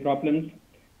airway problems.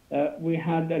 We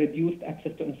had a reduced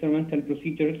access to instrumental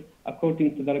procedures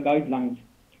according to the guidelines.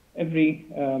 Every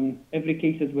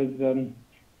cases with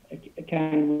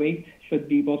can wait should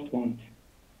be postponed.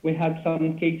 We had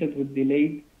some cases with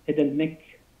delayed head and neck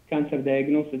cancer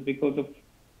diagnosis because of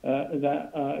the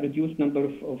reduced number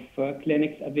of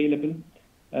clinics available,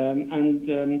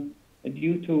 and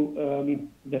due to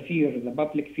the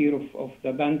public fear of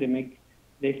the pandemic,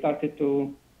 they started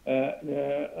to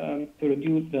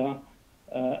reduce the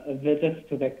visits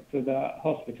to the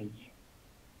hospitals.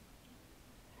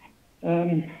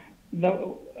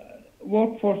 The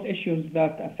workforce issues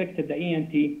that affected the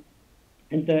ENT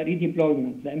and the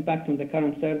redeployment, the impact on the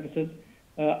current services,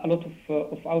 a lot of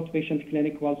outpatient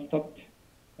clinic was stopped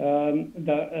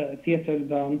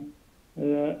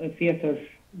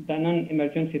the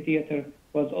non-emergency theater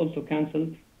was also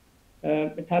cancelled.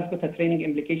 It has got a training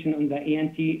implication on the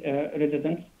ENT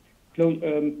residents,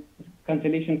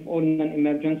 cancellation of all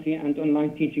non-emergency and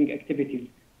online teaching activities.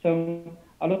 So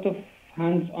a lot of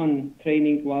hands-on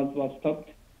training was stopped,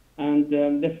 and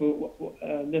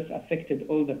this affected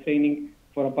all the training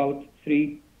for about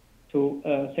 3 to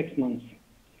 6 months.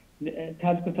 It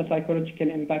has got a psychological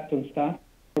impact on staff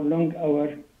for long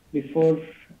hours before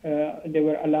they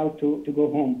were allowed to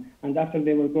go home, and after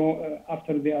they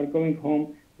are going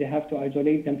home, they have to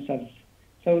isolate themselves.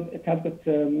 So it has got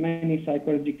many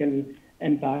psychological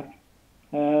impact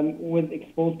with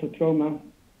exposed to trauma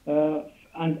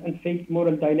and faced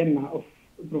moral dilemma of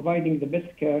providing the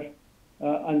best care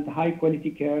and high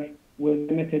quality care with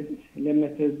limited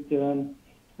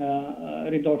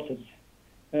resources.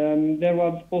 There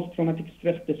was post-traumatic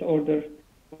stress disorder,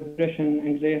 depression,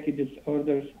 anxiety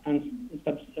disorders, and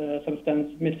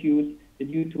substance misuse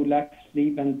due to lack of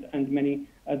sleep and many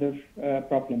other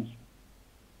problems.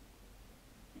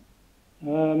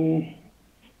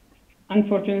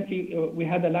 Unfortunately, we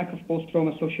had a lack of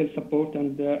post-trauma social support,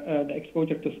 and the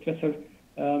exposure to stressor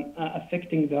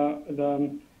affecting the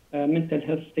mental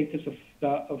health status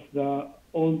of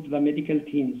all the medical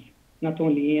teams, not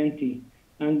only ENT.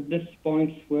 And these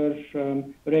points were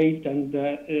raised, and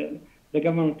the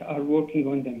government are working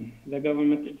on them. The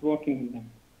government is working on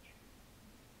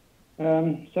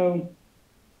them. So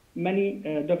many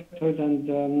doctors and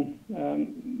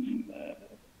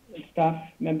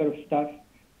member of staff,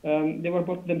 they were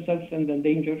put themselves in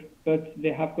danger, but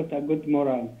they have got a good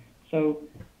morale. So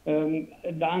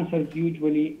the answer is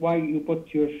usually, why you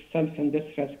put yourself in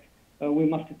this risk? We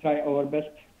must try our best.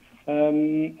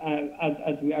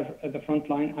 As we are at the front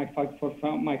line, I fight for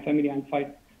my family and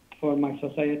fight for my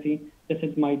society. This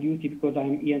is my duty because I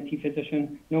am ENT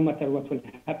physician, no matter what will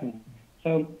happen.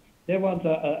 So there was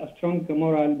a strong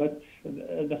morale, but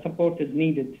the support is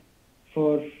needed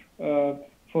for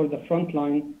the front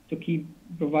line to keep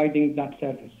providing that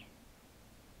service.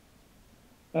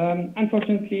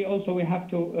 Unfortunately, also we have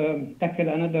to tackle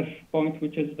another point,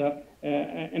 which is the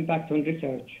impact on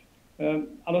research.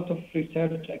 A lot of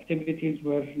research activities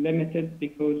were limited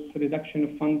because reduction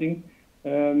of funding,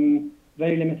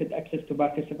 very limited access to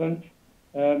participants,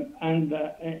 and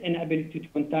inability to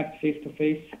contact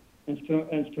face-to-face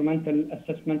instrumental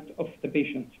assessment of the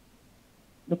patient.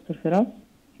 Dr. Firas?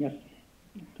 Yes.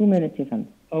 2 minutes, Yafan.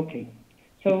 Okay.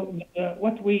 So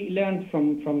what we learned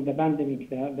from the pandemic,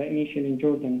 the initial in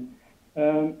Jordan,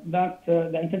 that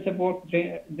the intensive work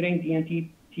drained ENT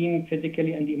team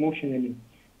physically and emotionally.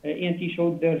 ENT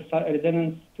showed their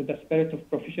resilience to the spirit of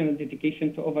professional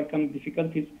dedication to overcome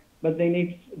difficulties, but they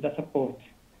need the support.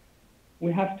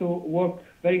 We have to work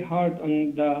very hard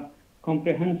on the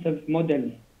comprehensive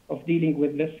model of dealing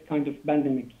with this kind of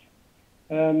pandemics.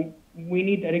 We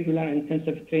need a regular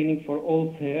intensive training for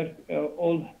all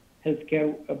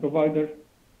healthcare providers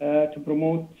to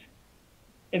promote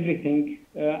everything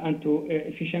and to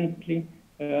efficiently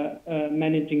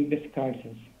managing this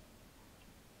crisis.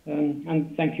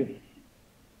 And thank you.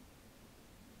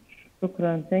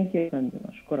 شكرا. Thank you.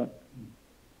 أشكرك.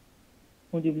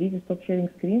 Would you please stop sharing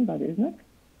screen بعد إذنك?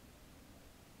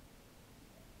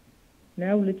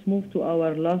 Now let's move to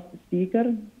our last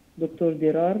speaker, Dr.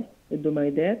 Dirar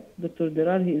Al-Dumaidat. Dr.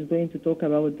 Dirar, he is going to talk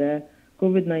about the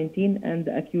COVID-19 and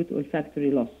the acute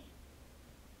olfactory loss.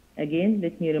 Again,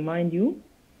 let me remind you,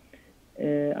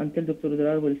 until Dr.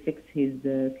 Dirar will fix his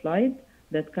slide,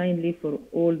 that kindly for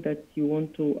all that you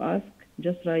want to ask,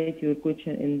 just write your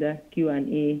question in the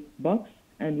Q&A box,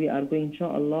 and we are going,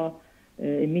 inshallah,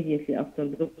 immediately after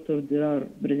Dr. Dirar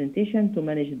presentation to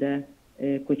manage the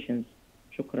questions.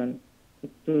 شكرا.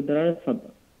 Dr. Dirar,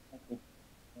 اتفضل.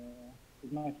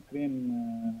 Is my screen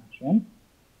shown?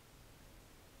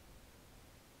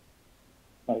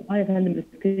 يا فندم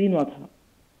السكرين واضحة.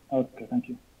 Okay, thank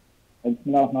you.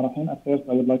 Bismillah ar-Rahman ar-Rahim. At first,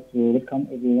 I would like to welcome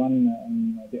everyone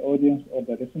in the audience or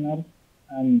the listeners,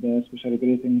 and special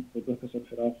greetings to Professor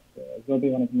Firas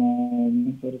Zodi, one of my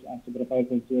mentors and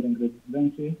supervisors during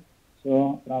residency.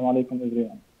 So, Assalamu alaikum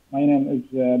everyone. My name is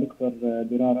Dr.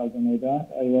 Dirar Al-Dumaidat.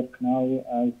 I work now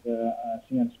as a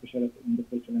senior specialist in the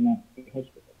Suleiman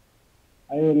Hospital.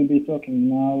 I will be talking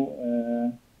now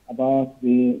about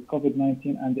the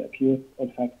COVID-19 and the acute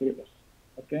olfactory loss.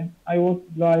 Okay, I would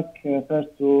like first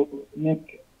to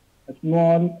make a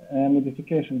small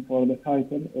modification for the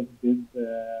title of this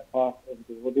part of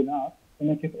the webinar to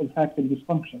make it olfactory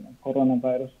dysfunction and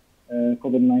coronavirus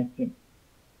COVID-19.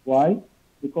 Why?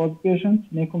 Because patients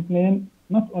may complain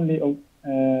not only of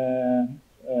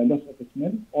loss of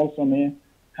smell, also may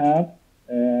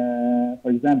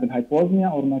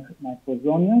hyposmia or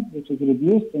microzonia, which is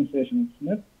reduced sensation of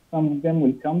smell. Some of them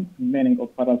will come complaining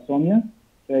of parasomnia,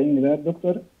 saying that,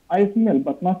 doctor, I smell,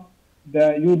 but not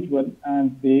the usual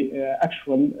and the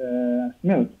actual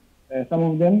smells. Some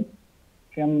of them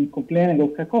come complaining of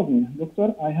cacosmia.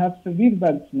 Doctor, I have severe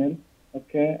bad smell,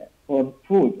 okay, for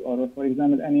food or, for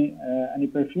example, any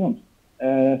perfumes.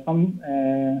 Some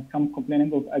come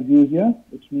complaining of agusia,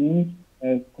 which means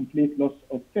complete loss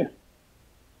of taste.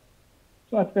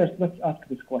 So at first, let's ask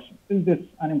this question. Is this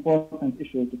an important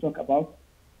issue to talk about?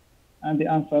 And the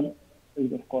answer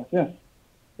is, of course, yes.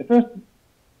 The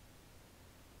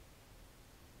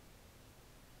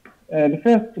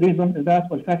first reason is that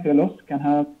olfactory loss can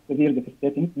have severe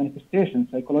devastating manifestations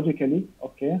psychologically,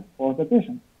 okay, for the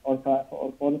patient or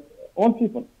for all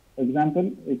people. For example,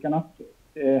 we cannot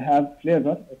have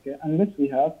flavor, okay, unless we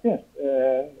have taste.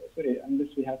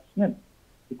 Unless we have smell,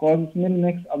 because smell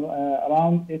makes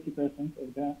around 80%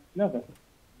 of the flavor.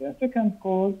 The second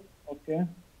cause, okay,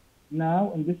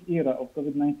 now in this era of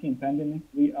COVID-19 pandemic,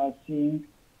 we are seeing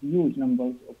huge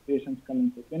numbers of patients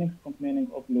coming to clinics complaining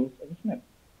of loss of smell.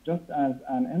 Just as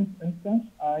an instance,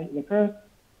 the first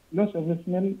loss of the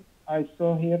smell I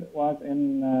saw here was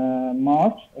in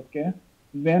March, okay.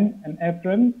 Then in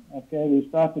April, okay, we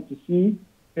started to see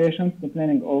patients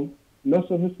complaining of loss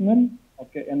of the smell,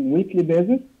 okay, on weekly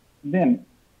basis. Then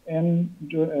in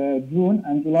June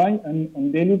and July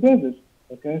on daily basis,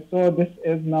 okay. So this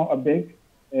is now a big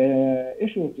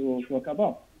issue to talk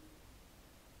about.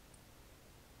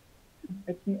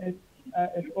 It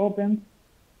opens,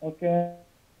 okay.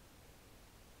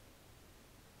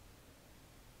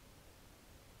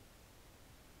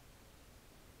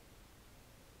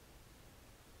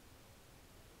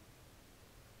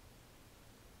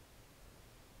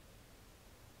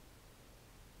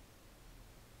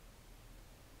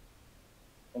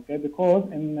 Okay, because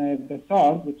in the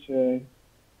SARS, which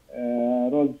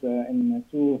rose in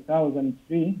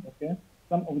 2003, okay,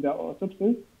 some of the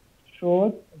autopsies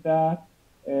showed that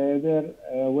there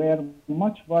were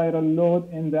much viral load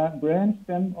in the brain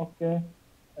stem, okay,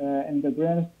 in the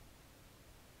brain.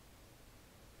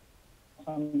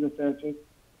 Some researchers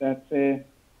that say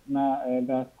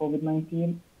that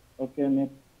COVID-19, okay,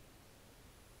 makes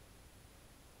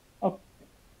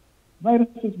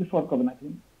viruses before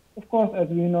COVID-19. Of course, as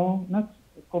we know,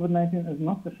 COVID-19 is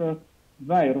not the first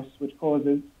virus which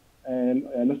causes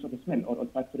loss of smell or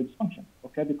olfactory dysfunction,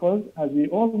 okay? Because as we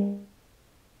all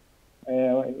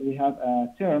we have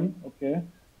a term, okay,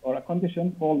 or a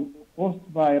condition called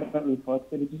post-viral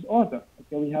olfactory disorder.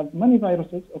 Okay, we have many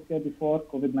viruses, okay, before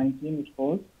COVID-19 which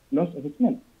cause loss of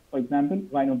smell. For example,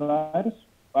 rhinovirus,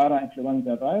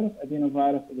 para-influenza virus,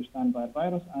 adenovirus, Epstein-Barr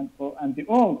virus, and the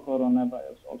old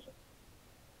coronavirus also.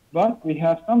 But we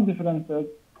have some differences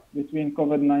between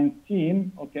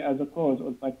COVID-19, okay, as a cause of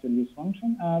olfactory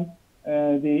dysfunction, and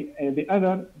the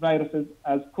other viruses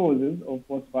as causes of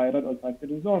post-viral olfactory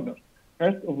disorder.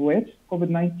 First of which,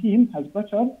 COVID-19 has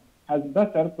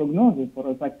better prognosis for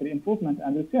olfactory improvement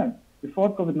and return. Before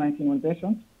COVID-19, when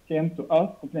patients came to us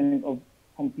complaining of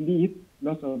complete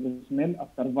loss of the smell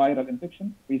after viral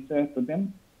infection, we said to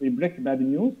them, we break bad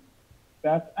news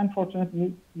that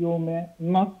unfortunately you may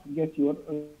not get your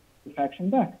olfaction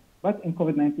back. But in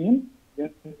COVID-19,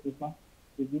 this is not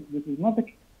the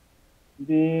case.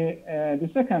 The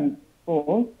second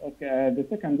cause, okay, the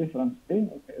second difference, okay,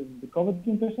 is the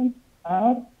COVID-19 patients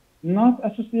are not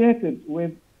associated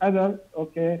with other,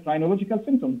 okay, rhinological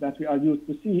symptoms that we are used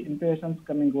to see in patients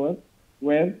coming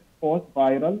with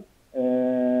post-viral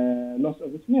loss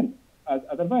of smell, as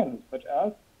other viruses, such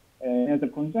as nasal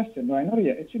congestion,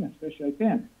 rhinorrhea, itchiness, facial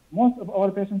pain. Most of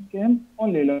our patients came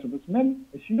only loss of smell.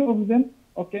 A few of them,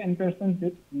 okay, in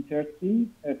percentage, in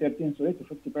 13 to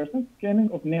 50%, came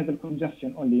of nasal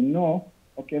congestion only. No,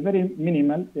 okay, very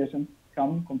minimal patients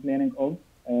come complaining of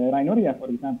rhinorrhea, for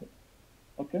example.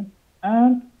 Okay,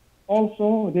 and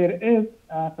also there is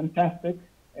a fantastic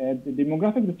the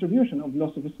demographic distribution of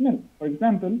loss of smell. For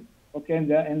example, okay, in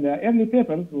the early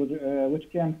papers which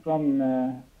came from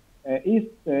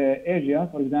East Asia,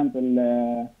 for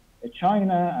example,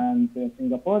 China and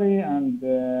Singapore and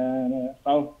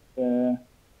South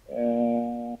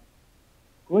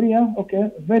Korea,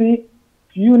 okay, very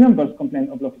few numbers complain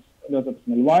of loss of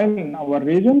smell. While in our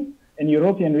region, in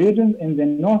European regions, in the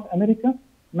North America,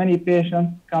 many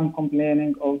patients come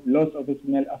complaining of loss of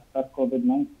smell after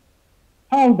COVID-19.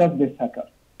 How does this occur?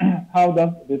 How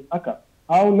does this occur?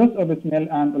 How loss of smell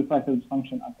and olfactory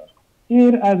dysfunction occur?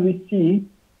 Here, as we see,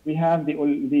 we have the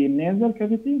nasal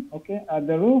cavity. Okay, at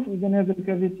the roof of the nasal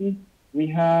cavity, we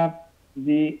have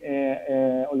the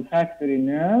olfactory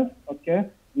nerve. Okay,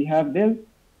 we have this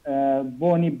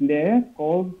bony blade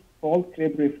called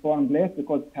cribriform blade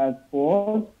because it has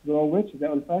pores through which the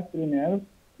olfactory nerves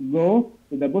go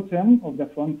to the bottom of the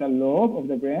frontal lobe of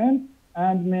the brain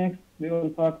and makes the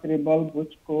olfactory bulb,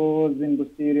 which goes in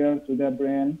posterior to the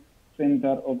brain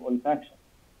center of olfaction.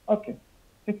 Okay.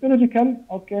 Histological,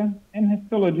 okay. In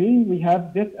histology, we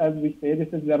have this, as we say,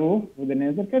 this is the roof of the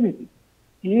nasal cavity.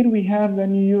 Here we have the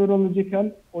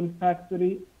neurological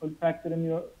olfactory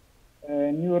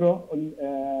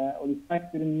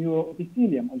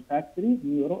neuroepithelium.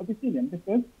 This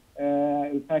is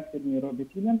olfactory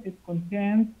neuroepithelium. It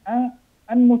contains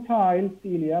unmotile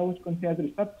cilia, which contains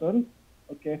receptors,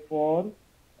 okay, for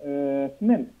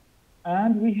smell.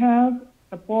 And we have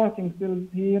supporting cells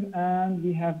here, and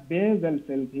we have basal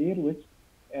cells here, which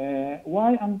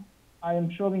why I am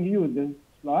showing you this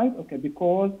slide, okay,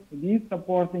 because these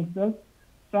supporting cells,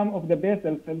 some of the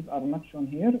basal cells are not shown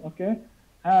here, okay,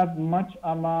 have much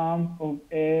amount of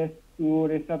AS2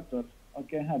 receptors,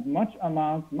 okay, have much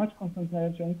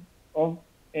concentration of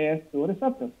AS2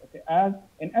 receptors, okay, as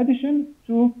in addition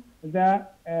to the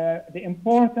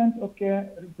important, okay,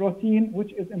 protein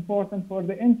which is important for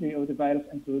the entry of the virus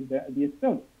into these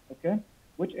cells, okay,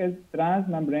 which is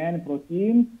transmembrane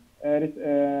protein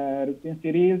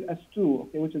series S2,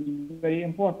 okay, which is very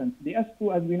important. The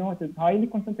S2, as we know, it is highly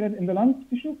concentrated in the lung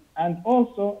tissue and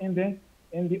also in the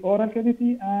oral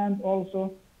cavity and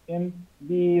also in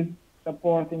these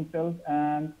supporting cells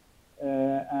and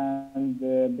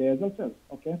basal cells.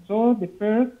 Okay, so the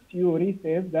first theory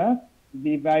says that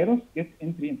the virus gets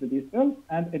entry into these cells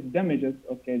and it damages,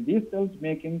 okay, these cells,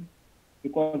 making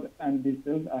these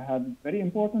cells have very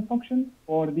important function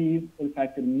for these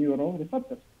olfactory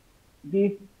neuroreceptors.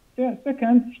 The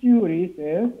second theory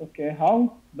says, okay,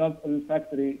 how does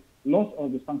olfactory loss or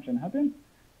dysfunction happen?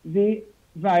 The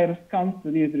virus comes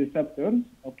to these receptors,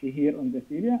 okay, here on the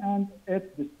cilia, and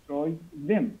it destroys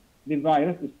them. The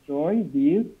virus destroys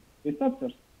these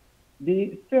receptors.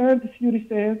 The third theory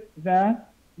says that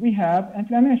we have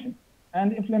inflammation,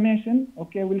 and inflammation,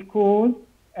 okay, will cause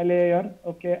a layer,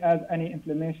 okay, as any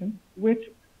inflammation,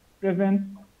 which prevents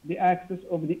the access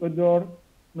of the odor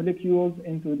molecules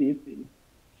into these cilia.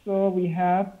 So we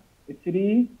have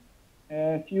three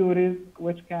theories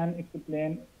which can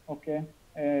explain, okay,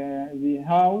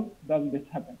 how does this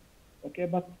happen, okay,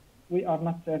 but we are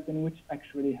not certain which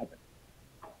actually happens.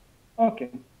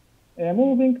 Okay,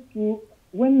 moving to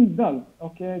when does,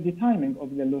 okay, the timing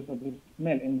of the loss of the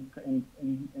smell in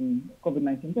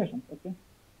COVID-19 patients, okay.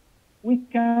 We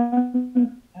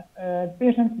can,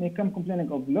 patients may come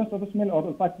complaining of loss of smell or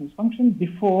olfactory dysfunction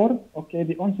before, okay,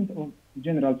 the onset of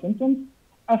general symptoms,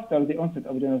 after the onset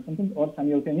of general symptoms, or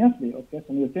simultaneously, okay,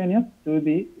 simultaneous to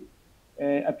the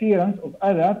appearance of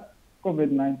other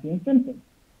COVID-19 symptoms,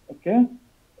 okay.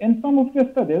 In some of the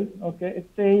studies, okay, it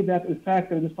says that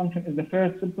olfactory dysfunction is the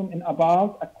first symptom in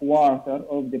about a quarter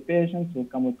of the patients who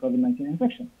come with COVID-19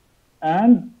 infection.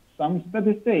 And some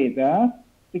studies say that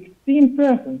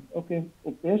 16%, okay,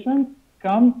 of patients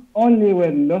come only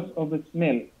with loss of the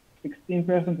smell.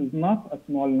 16% is not a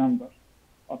small number.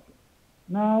 Okay.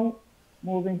 Now,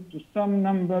 moving to some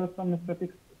numbers, some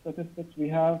statistics, we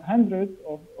have hundreds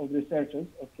of researchers,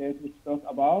 okay, which talk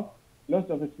about loss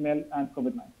of the smell and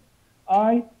COVID-19.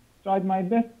 I tried my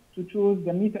best to choose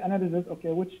the meta-analysis,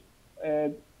 okay, which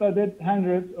studied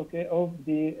hundreds, okay, of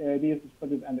these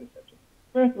studies and researchers.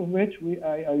 First of which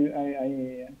I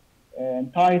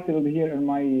entitled here in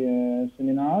my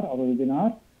seminar or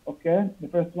webinar, okay. The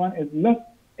first one is loss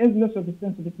of the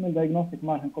sense of the smell diagnostic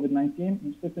mark in COVID-19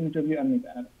 in system interview and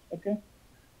meta-analysis, okay.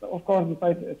 So of course the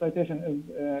citation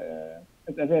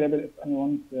is available if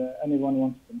anyone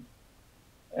wants to know.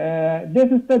 This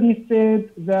study said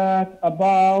that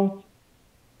about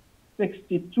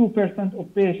 62%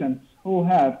 of patients who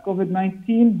have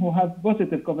COVID-19, who have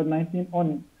positive COVID-19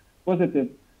 on positive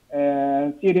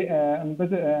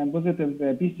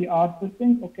PCR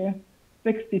testing, okay,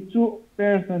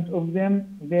 62% of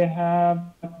them they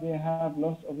have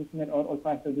loss of the smell or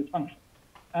olfactory dysfunction.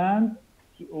 And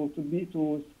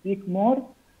to speak more,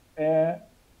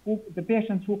 the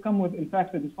patients who come with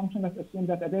olfactory dysfunction, let's assume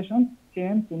that a patient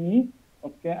came to me,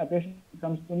 okay, a patient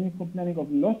comes to me complaining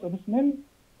of loss of smell,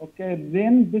 okay,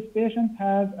 then this patient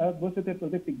has a positive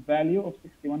predictive value of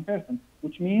 61%,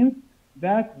 which means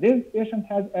that this patient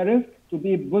has a risk to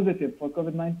be positive for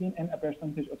COVID-19 in a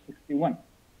percentage of 61.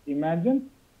 Imagine,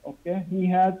 okay, he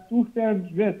has 2/3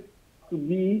 risk to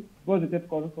be positive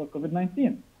for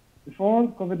COVID-19. Before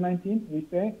COVID-19, we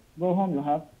say, go home, you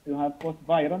have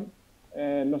post-viral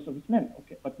loss of smell,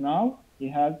 okay, but now he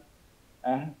has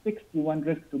a 61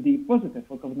 risk to be positive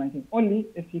for COVID-19 only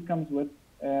if he comes with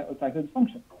olfactory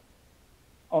dysfunction.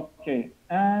 Okay,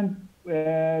 and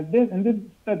in this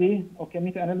study, okay,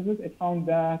 meta-analysis, it found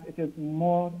that it is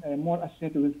more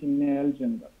associated with female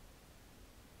gender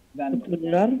than. Dr.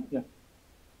 Dirar? Yes.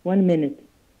 1 minute.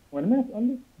 1 minute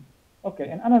only? Okay,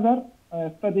 in another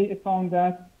study, it found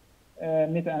that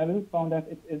meta-analysis found that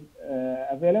it is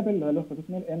available, the loss of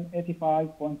smell, in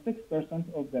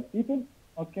 85.6% of the people,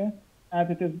 okay, and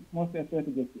it is mostly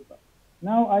associated with people.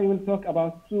 Now I will talk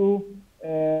about two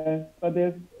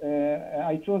studies.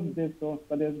 I chose these two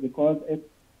studies because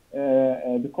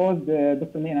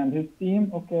Dr. Nain and his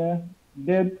team, okay,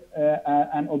 did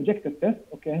an objective test,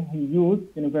 okay. He used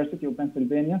University of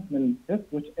Pennsylvania smell test,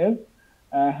 which is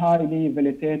a highly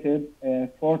validated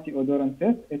 40 odorant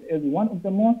test. It is one of the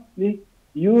mostly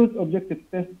used objective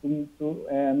tests to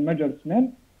measure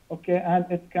smell, okay, and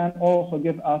it can also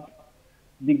give us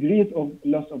degrees of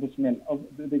loss of smell, of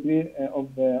the degree of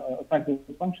olfactory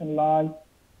dysfunction, like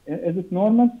is it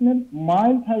normal smell,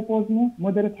 mild hyposmia,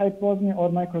 moderate hyposmia, or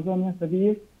microsomia,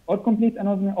 severe, or complete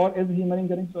anosmia, or is he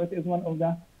malingering? So it is one of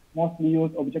the mostly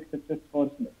used objective tests for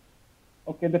smell.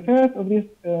 Okay, the first of these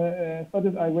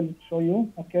studies I will show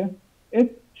you, okay,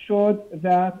 it showed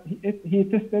that he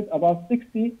tested about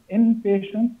 60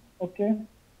 inpatients, okay,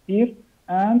 here,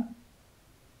 and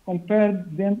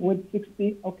compared them with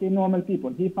 60, okay, normal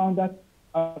people. He found that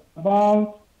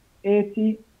about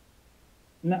 98%,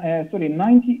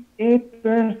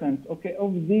 okay,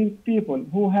 of these people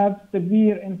who have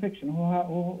severe infection,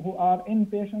 who are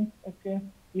inpatients, okay,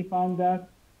 he found that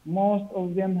most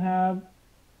of them have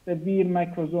severe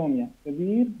microsomia.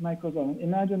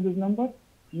 Imagine this number,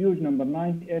 huge number,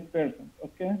 98%,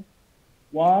 okay,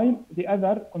 while the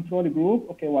other control group,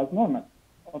 okay, was normal,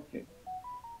 okay.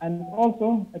 And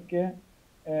also, okay,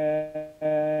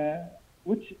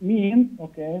 which means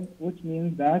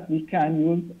that we can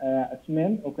use a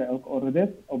smell, okay, or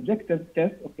this objective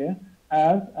test, okay,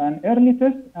 as an early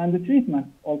test and the treatment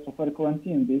also for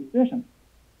quarantine these patients.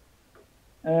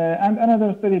 And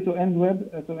another study to end with,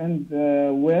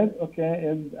 okay,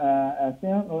 is a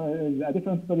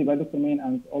different study by Dr. Main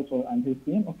and his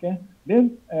team, okay. This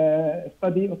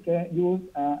study, okay, used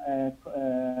a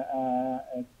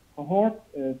cohort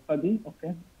study,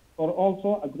 okay, for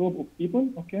also a group of people,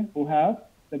 okay, who have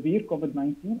severe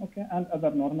COVID-19, okay, and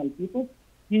other normal people.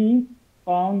 He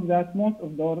found that most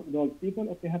of those people,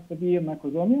 okay, have severe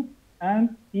microsomia,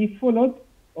 and he followed,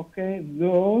 okay,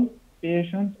 those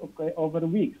patients, okay, over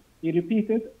weeks. He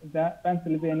repeated the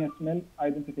Pennsylvania smell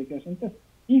identification test.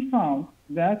 He found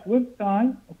that with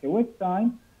time,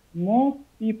 most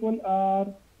people are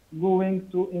going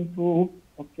to improve,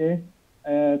 okay,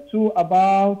 to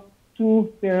about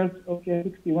 2/3, okay,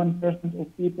 61% of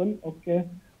people, okay,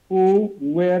 who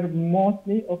were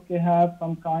mostly, okay, have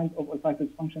some kind of olfactory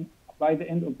dysfunction by the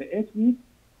end of the 8 weeks,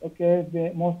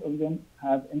 okay, most of them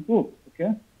have improved,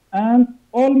 okay, and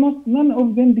almost none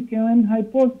of them became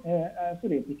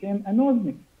became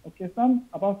anosmic, okay. Some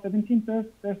about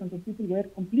 17% of people were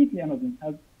completely anosmic,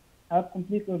 have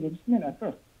complete loss of smell at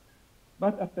first,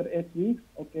 but after 8 weeks,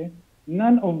 okay,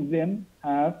 none of them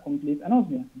have complete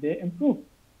anosmia. They improved.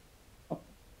 Okay.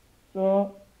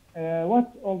 So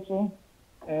what's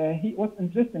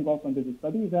interesting also in this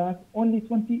study is that only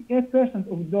 28%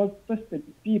 of those tested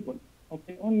people,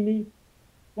 okay, only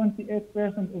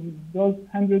 28% of those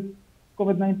 100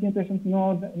 COVID-19 patients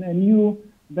knew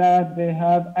that they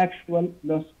have actual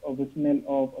loss of the smell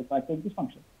of olfactory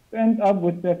dysfunction. To end up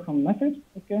with the take-home message,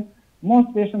 okay,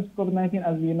 most patients with COVID-19,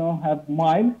 as we know, have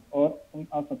mild or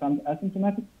sometimes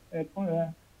asymptomatic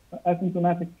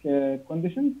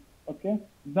conditions, okay.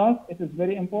 Thus, it is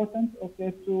very important,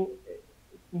 okay, to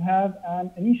have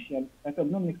an initial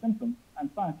pathognomonic symptom and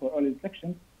signs for early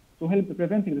detection to help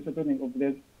preventing the spreading of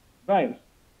this virus.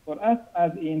 For us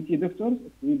as ENT doctors,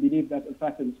 we believe that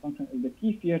olfactory dysfunction is the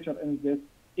key feature in this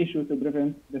issue to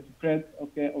prevent the spread,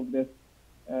 okay, of this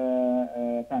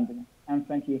pandemic. And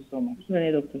thank you so much.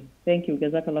 Doctor. Thank you.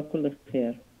 Jazakallah kull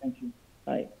khair. Thank you.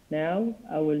 Right. Now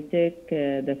I will take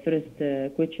the first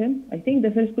question. I think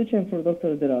the first question for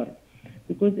Dr. Dirar,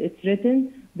 because it's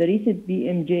written, the recent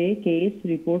BMJ case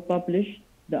report published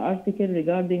the article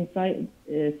regarding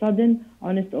sudden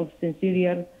onset of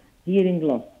sensory hearing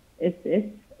loss,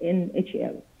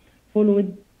 SSNHL,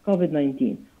 followed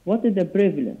COVID-19. What is the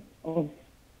prevalence of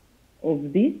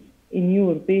this in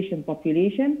your patient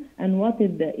population, and what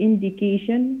is the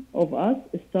indication of us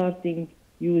starting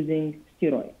using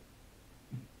steroids?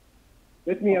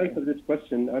 Let me answer this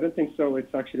question. I don't think so.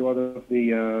 It's actually one of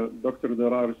the Dr.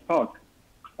 Dirar's talk.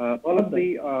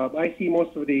 Honestly, I see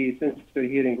most of the sensory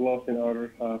hearing loss in our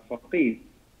faqih.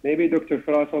 Maybe Dr.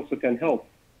 Firas also can help.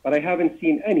 But I haven't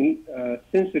seen any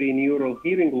sensory neural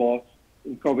hearing loss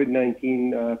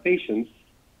COVID-19 patients.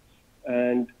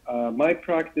 And my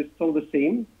practice is still the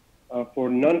same. For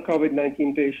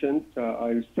non-COVID-19 patients,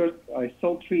 I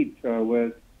still treat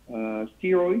with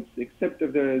steroids, except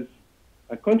if there is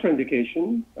a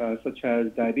contraindication, such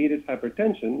as diabetes,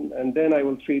 hypertension, and then I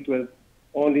will treat with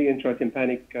only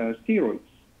intratympanic steroids.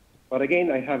 But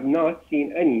again, I have not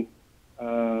seen any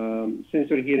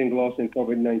sensory hearing loss in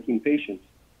COVID-19 patients.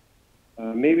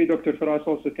 Maybe Dr. Firas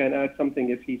also can add something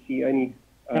if he see any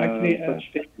such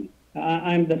statements.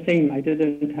 I'm the same. I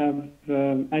didn't have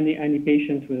any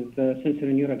patient with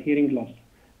sensory neural hearing loss.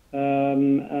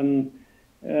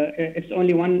 It's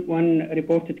only one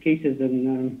reported cases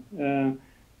in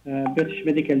British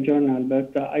Medical Journal,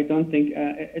 but I don't think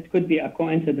it could be a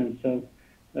coincidence. So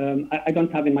I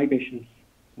don't have in my patients.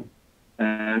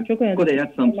 Could I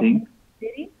add something?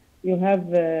 You have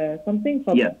something?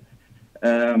 Yes.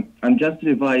 I'm just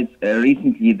revised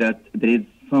recently that there is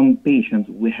some patients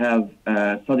we have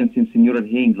sudden sensorineural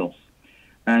hearing loss.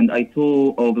 And I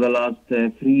saw over the last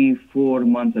 3-4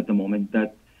 months at the moment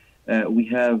that we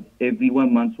have every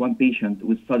 1 month one patient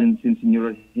with sudden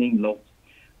sensorineural hearing loss.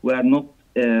 We are not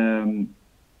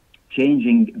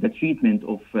changing the treatment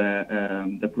of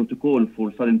the protocol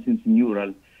for sudden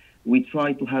sensorineural. We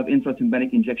try to have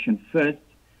intratympanic injection first,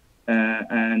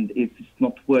 and if it's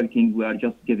not working, we are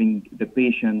just giving the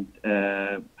patient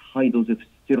high dose of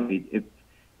steroid if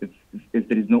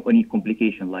there is no any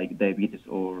complication like diabetes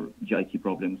or GIT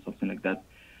problems, something like that.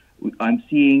 I'm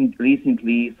seeing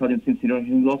recently sudden sensorineural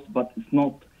hearing loss, but it's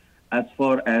not as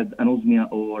far as anosmia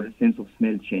or sense of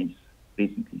smell changes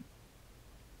recently.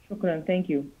 Shukran, thank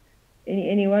you.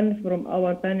 Anyone from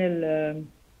our panel?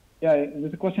 Yeah,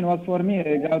 this question was for me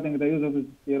regarding the use of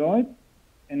steroid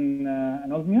in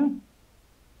anosmia.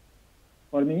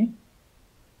 For me?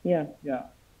 Yeah. Yeah.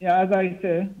 Yeah, as I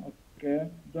say, okay,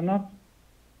 do not,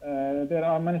 there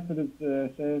are many studies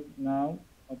say now,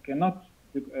 okay, not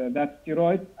that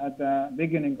steroid at the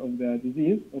beginning of the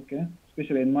disease, okay,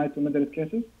 especially in mild to moderate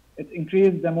cases, it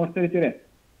increased the mortality rate,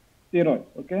 steroids,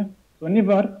 okay? So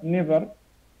never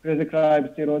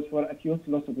prescribe steroids for acute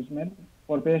loss of smell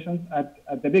for patients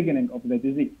at the beginning of the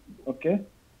disease, okay?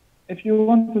 If you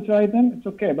want to try them, it's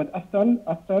okay, but after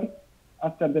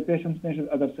the patient finishes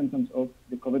other symptoms of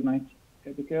the COVID-19,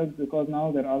 okay? Because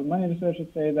now there are many researchers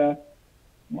say that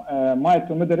mild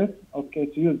to moderate, okay,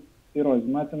 to use steroids,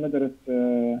 mild to moderate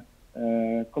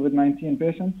COVID-19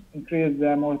 patients increase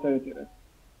their mortality rate.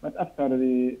 But after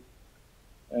the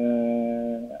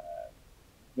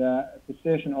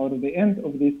cessation or the end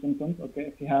of these symptoms,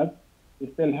 okay, if he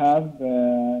still has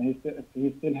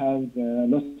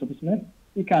loss of smell,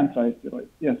 he can try steroids.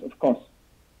 Yes, of course.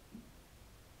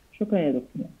 Shukran,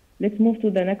 Doctor. Let's move to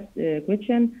the next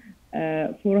question.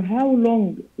 For how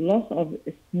long loss of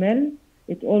smell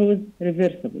is always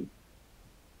reversible?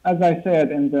 As I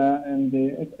said,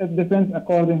 it depends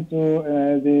according to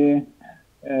the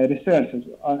researchers.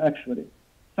 Actually,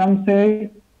 some say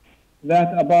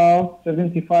that about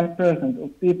 75%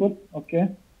 of people, okay,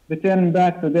 return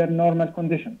back to their normal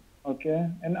condition, okay,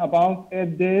 in about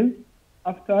 8 days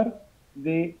after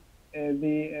the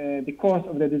course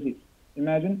of the disease.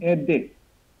 Imagine 8 days,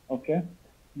 okay.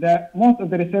 Most of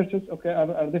the researchers, okay,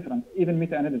 are different, even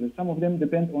meta-analysis. Some of them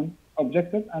depend on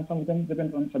objective and some of them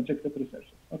depend on subjective research,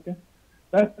 okay.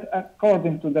 But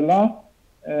according to the last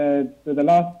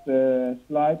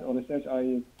slide or research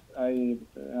I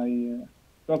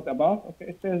talked about, okay,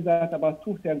 it says that about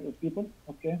 2/3 of people,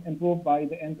 okay, improve by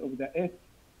the end of the 8th,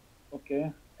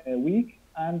 okay, week,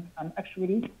 and I'm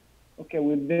actually, okay,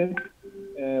 with this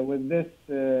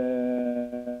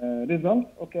result,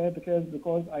 okay,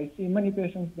 because I see many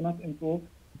patients do not improve,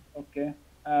 okay,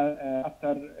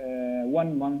 after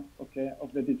 1 month, okay,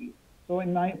 of the disease. So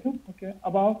in my opinion, okay,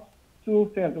 about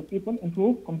 2/3 of people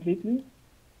improve completely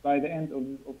by the end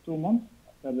of 2 months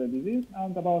after the disease,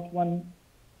 and about 1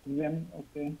 of them,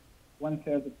 okay,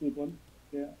 1/3 of people,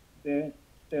 okay, they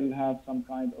still have some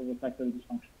kind of factory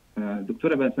dysfunction.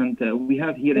 Dr. Basant, we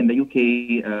have here in the UK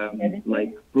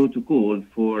like protocol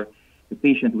for the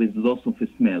patient with loss of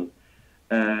smell.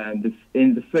 In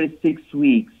the first 6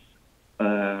 weeks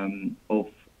of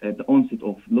the onset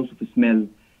of loss of smell,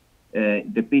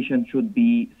 the patient should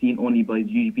be seen only by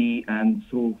GP and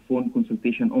through phone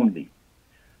consultation only.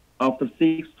 After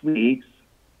 6 weeks,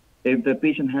 if the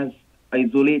patient has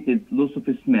isolated loss of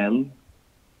smell,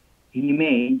 he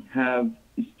may have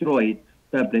steroid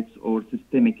tablets or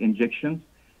systemic injections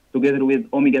together with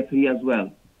omega-3 as well.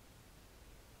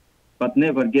 But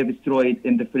never give steroid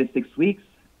in the first 6 weeks.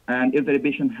 And if the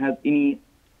patient has any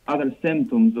other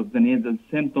symptoms of the nasal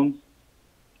symptoms,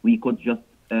 we could just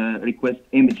request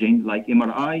imaging like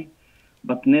MRI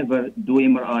but never do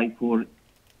MRI for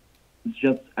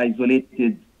just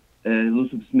isolated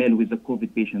loss of smell with the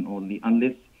COVID patient only,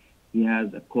 unless he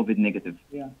has a COVID negative.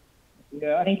 Yeah,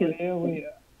 actually, we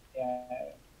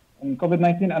in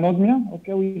COVID-19 anosmia,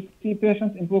 okay, we see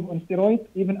patients improve on steroids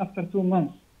even after 2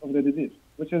 months of the disease,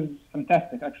 which is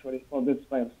fantastic actually for this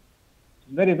virus.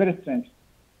 It's very, very strange.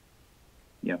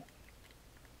 Yeah.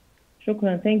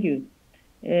 Shukran, thank you.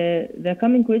 The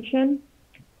coming question,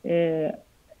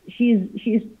 she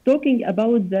is talking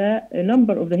about the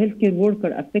number of the healthcare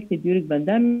workers affected during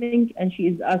pandemic, and she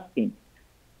is asking,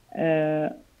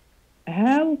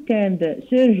 how can the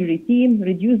surgery team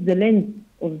reduce the length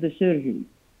of the surgery?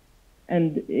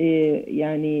 And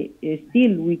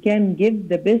still we can give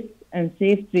the best and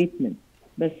safe treatment,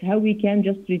 but how we can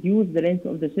just reduce the length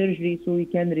of the surgery so we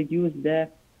can reduce the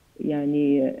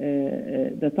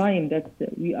time that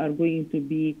we are going to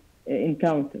be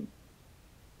encountered.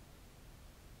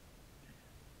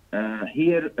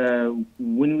 Here,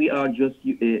 when we are just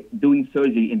doing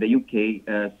surgery in the UK,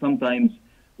 sometimes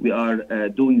we are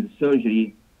doing the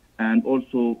surgery, and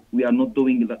also we are not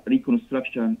doing the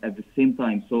reconstruction at the same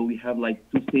time. So we have like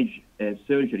 2-stage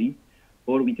surgery,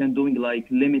 or we can doing like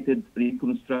limited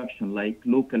reconstruction, like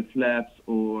local flaps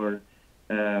or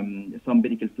some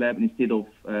pedicle flap instead of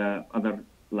other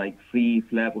like free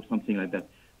flap or something like that.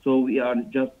 So we are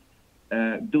just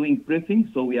doing briefing.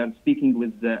 So we are speaking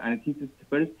with the anesthetist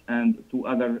first and to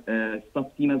other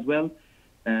staff team as well.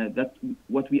 That's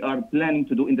what we are planning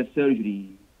to do in the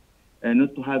surgery,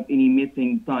 not to have any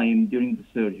missing time during the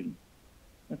surgery.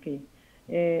 Okay.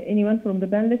 Anyone from the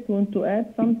panelists want to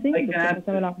add something? I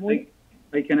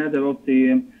can add about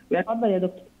the.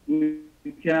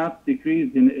 We cannot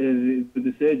decrease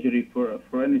the surgery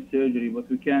for any surgery, but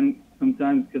we can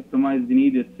sometimes customize the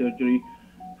needed surgery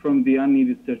from the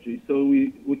unneeded surgery. So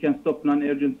we can stop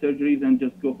non-urgent surgeries and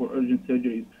just go for urgent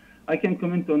surgeries. I can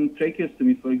comment on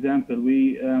tracheostomy, for example.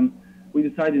 We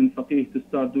decided in Faqih to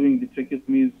start doing the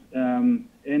tracheostomies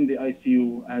in the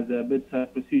ICU as a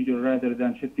bedside procedure rather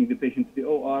than shifting the patient to the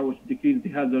OR, which decreases the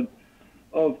hazard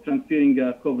of transferring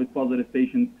a COVID-positive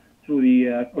patient through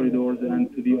the corridors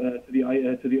and to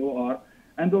the OR.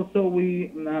 And also we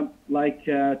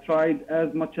tried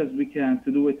as much as we can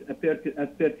to do it as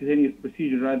percutaneous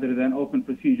procedure rather than open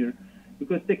procedure,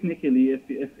 because technically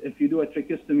if you do a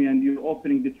tracheostomy and you're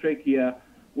opening the trachea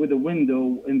with a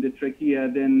window in the trachea,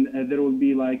 then there will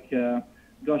be like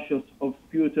gushes of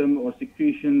sputum or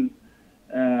secretions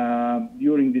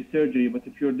during the surgery. But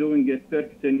if you're doing it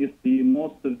percutaneously,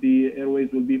 most of the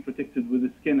airways will be protected with the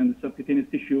skin and the subcutaneous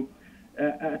tissue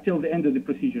till the end of the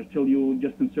procedure, till you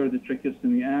just insert the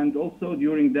tracheostomy. And also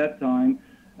during that time,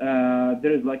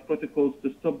 there is like protocols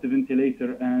to stop the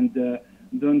ventilator and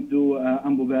don't do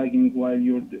ambu bagging while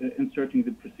you're inserting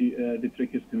the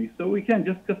tracheostomy. So we can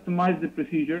just customize the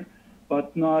procedure,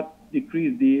 but not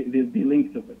decrease the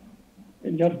length of it.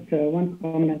 Just one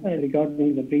comment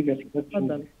regarding the previous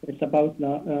question. It's about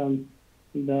the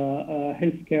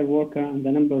healthcare worker and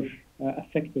the numbers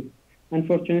affected.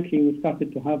 Unfortunately, we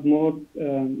started to have more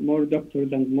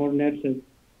doctors and more nurses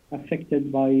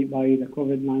affected by the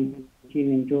COVID-19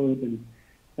 in Jordan.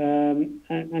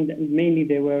 And mainly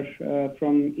they were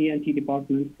from ENT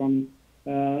department, from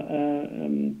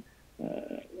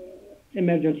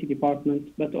emergency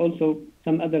departments, but also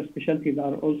some other specialties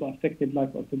are also affected,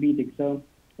 like orthopedics. So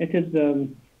it is the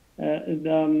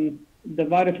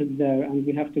virus is there, and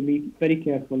we have to be very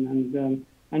careful. And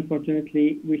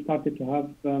unfortunately, we started to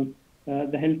have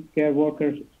the healthcare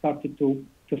workers started to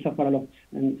suffer a lot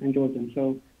in Jordan.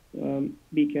 So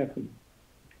be careful.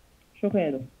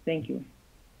 Shukran. Thank you.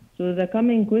 So the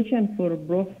coming question for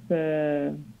Prof.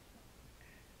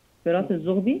 فراس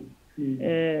الزغبي.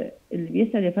 اللي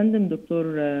بيسأل يا فندم دكتور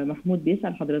محمود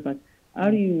بيسأل حضرتك,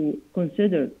 are you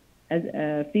considered as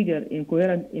a figure in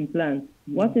coherent implants?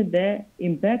 What is the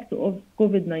impact of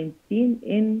COVID-19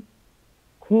 in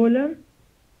cochlear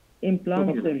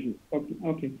implant surgery?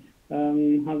 Okay.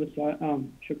 هذا السؤال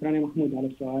شكرا يا محمود على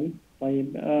السؤال.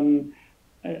 طيب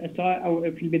السؤال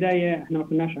أو في البداية احنا ما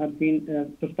كناش عارفين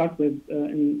to start with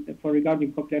for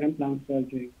regarding cochlear implant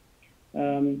surgery.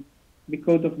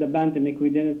 Because of the pandemic, we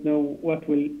didn't know what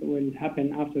will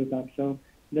happen after that. So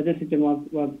the decision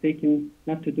was taken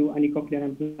not to do any cochlear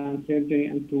implant surgery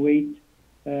and to wait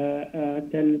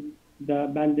till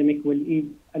the pandemic will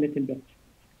ease a little bit.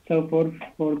 So for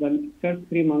the first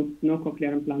 3 months, no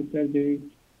cochlear implant surgery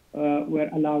were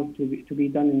allowed to be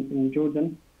done in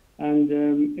Jordan. And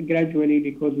gradually,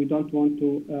 because we don't want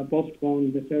to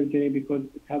postpone the surgery because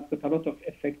it has got a lot of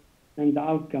effect and the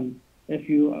outcome. If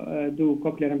you do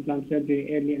cochlear implant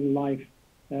surgery early in life,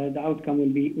 the outcome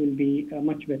will be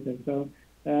much better. So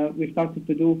we started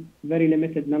to do very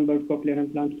limited number of cochlear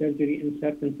implant surgery in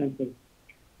certain centers.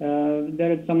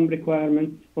 There is some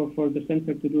requirements for the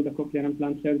center to do the cochlear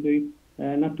implant surgery,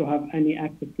 not to have any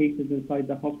active cases inside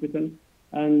the hospital,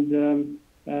 and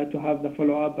to have the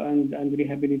follow-up and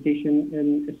rehabilitation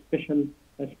in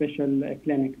a special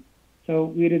clinic. So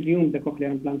we resumed the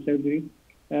cochlear implant surgery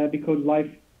because life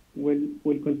will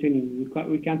continue.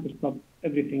 We can't stop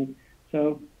everything.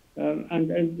 So and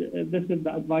this is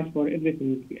the advice for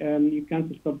everything. You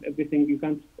can't stop everything. You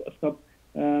can't stop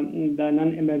the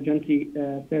non-emergency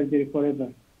surgery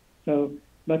forever. So,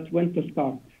 but when to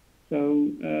start? So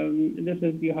this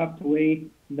is, you have to weigh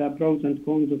the pros and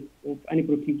cons of any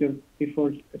procedure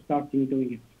before starting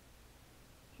doing it.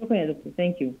 Okay, doctor.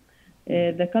 Thank you.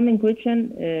 The coming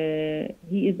question,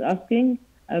 he is asking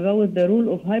about the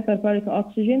role of hyperbaric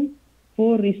oxygen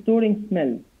for restoring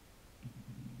smell.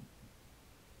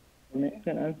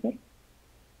 Can answer?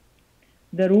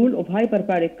 The role of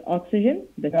hyperbaric oxygen,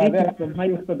 the treatment from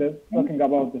studies talking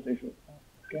about this issue.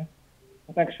 Okay,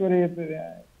 but actually,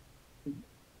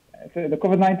 the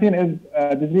COVID-19 is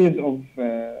a disease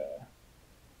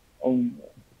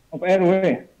of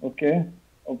airway. Okay,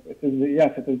 it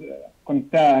is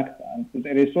contact and it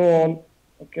is aerosol.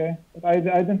 Okay, but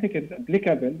I don't think it's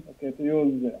applicable. Okay, to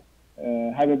use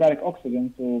hyperbaric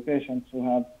oxygen to patients who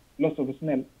have loss of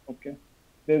smell. Okay.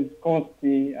 There's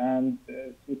costly and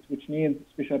which needs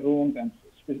special rooms and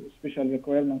special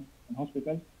requirements in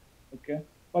hospitals. Okay,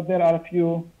 but there are a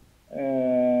few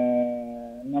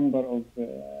number of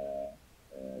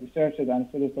researchers and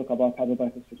studies talk about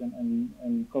hyperbaric oxygen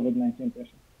in COVID-19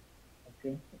 patients.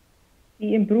 Okay.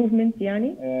 The improvement,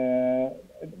 yani?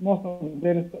 Most of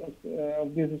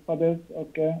these studies,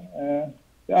 okay,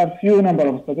 there are few number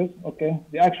of studies, okay.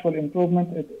 The actual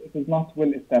improvement, it is not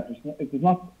well established. It is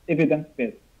not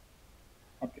evidence-based.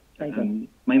 Okay.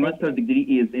 My master's degree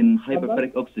is in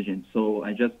hyperbaric oxygen, so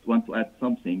I just want to add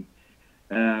something.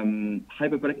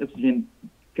 Hyperbaric oxygen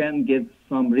can give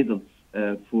some results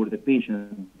for the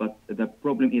patient, but the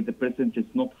problem is the percentage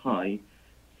is not high.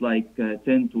 It's like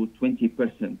 10 to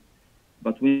 20%.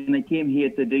 But when I came here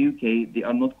to the UK, they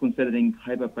are not considering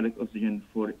hyperbaric oxygen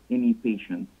for any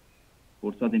patient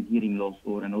for sudden hearing loss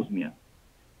or anosmia.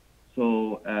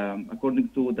 So according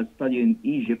to the study in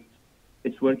Egypt,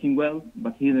 it's working well,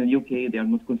 but here in the UK, they are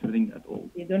not considering at all.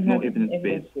 You don't have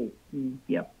evidence-based.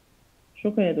 Yeah.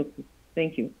 Shukran, ya doctor.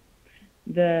 Thank you.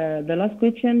 The last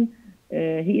question,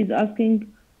 he is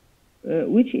asking,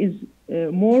 which is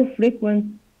more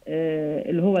frequent,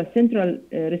 اللي هو central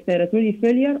respiratory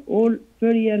failure or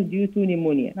failure due to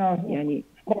pneumonia? No, يعني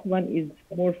which one is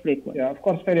more frequent? Yeah, of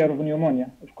course, failure of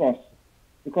pneumonia, of course,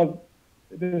 because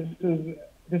this is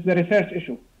a research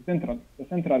issue. The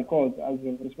central cause as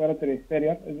of respiratory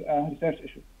failure is a research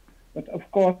issue. But of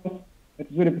course,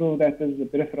 it's very proved that it is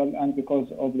peripheral and because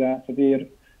of the severe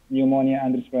pneumonia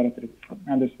and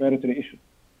respiratory issue,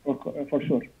 for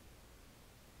sure.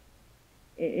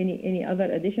 Any other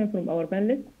addition from our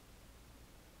panelists?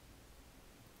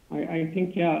 I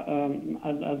think, yeah,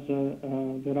 as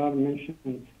Dirar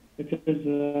mentioned, it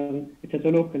is a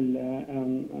local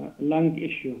lung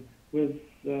issue with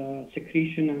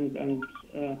secretion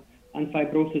and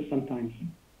fibrosis sometimes.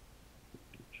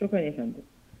 Shukran, ya fandam.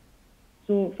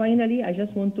 So finally, I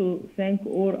just want to thank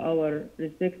all our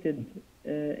respected,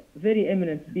 very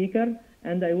eminent speaker,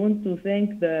 and I want to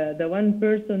thank the one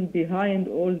person behind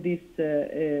all this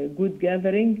good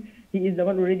gathering. He is the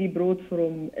one already brought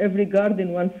from every garden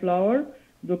one flower,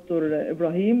 Dr.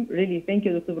 Ibrahim. Really, thank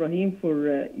you, Dr. Ibrahim,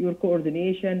 for your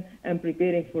coordination and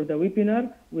preparing for the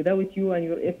webinar. Without you and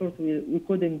your effort, we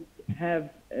couldn't have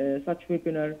such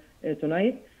webinar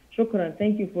tonight. Shukran,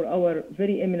 thank you for our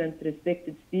very eminent,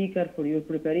 respected speaker for your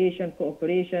preparation,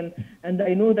 cooperation. And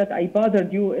I know that I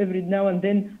bothered you every now and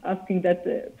then asking that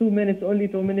 2 minutes only,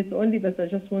 but I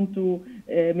just want to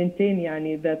maintain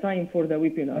yani, the time for the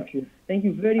webinar. Thank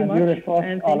you very much. Your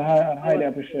response, I highly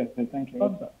appreciate it. Thank you.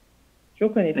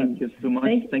 Shukran. Thank you so much.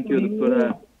 Thank you,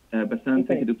 Dr. Bassam.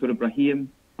 Thank you, Dr. Ibrahim.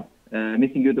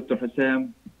 Missing you, Dr.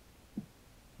 Hassam.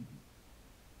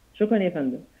 Shukran, ya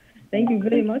fandam. Thank you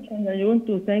very much, and I want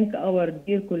to thank our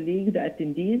dear colleagues, the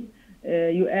attendees.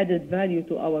 You added value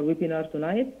to our webinar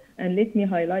tonight, and let me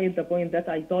highlight the point that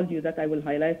I told you that I will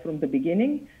highlight from the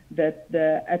beginning, that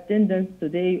the attendance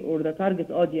today or the target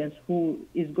audience who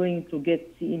is going to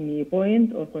get CME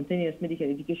point or continuous medical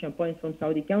education points from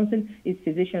Saudi Council is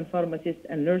physician, pharmacist,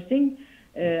 and nursing.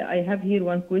 I have here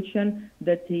one question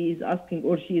that he is asking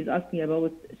or she is asking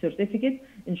about certificate.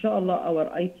 Inshallah, our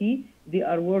IT, they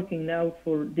are working now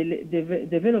for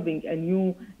developing a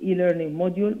new e-learning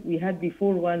module. We had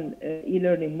before one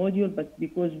e-learning module, but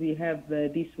because we have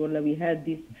we had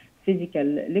these physical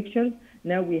lectures,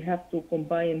 now we have to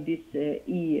combine this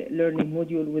e-learning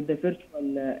module with the virtual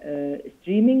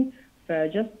streaming.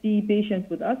 Just be patient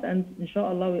with us, and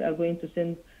inshallah, we are going to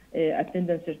send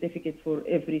attendance certificate for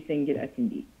every single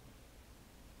attendee.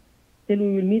 Till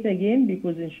we will meet again,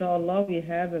 because inshallah we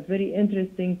have a very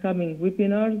interesting coming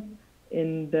webinars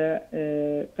in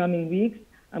the coming weeks.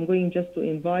 I'm going just to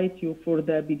invite you for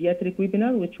the pediatric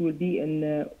webinar, which will be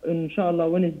in inshallah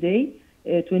Wednesday,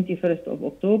 21st of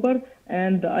October,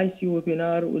 and the ICU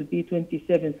webinar will be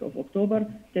 27th of October.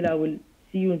 Till I will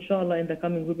see you inshallah in the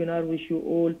coming webinar. Wish you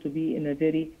all to be in a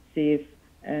very safe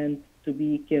and to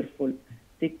be careful.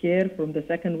 Take care from the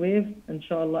second wave.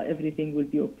 Inshallah, everything will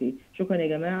be okay. Shukran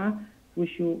ya jama'a.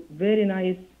 Wish you very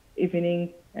nice evening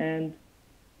and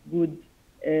good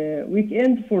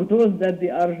weekend for those that they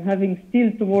are having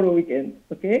still tomorrow weekend.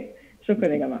 Okay?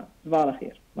 Shukran ya jama'a. Sabah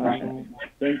al-khair.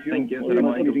 Thank you. Thank you. Assalamu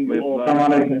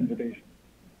alaikum.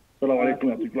 السلام عليكم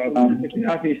يعطيك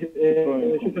العافيه.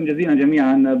 شكرا جزيلا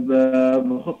جميعا.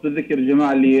 بخص بالذكر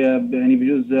الجماعه اللي يعني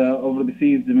بجوز اوفر ذا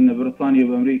سيز من بريطانيا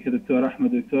وامريكا، دكتور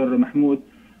احمد ودكتور محمود،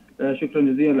 شكرا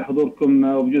جزيلا لحضوركم،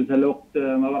 وبجوز هالوقت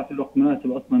ما بعرف الوقت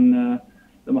مناسب اصلا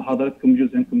لمحاضرتكم،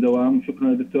 بجوز عندكم دوام. شكرا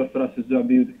للدكتور فراس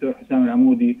الزعبي ودكتور حسام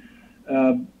العمودي.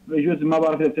 بجوز ما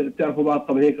بعرف اذا بتعرفوا بعض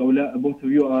قبل هيك او لا، both of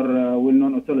you are well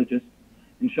known otologists.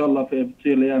 ان شاء الله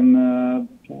بتصير الايام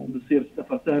بتصير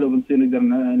السفر سهل وبنصير نقدر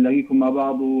نلاقيكم مع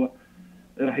بعض،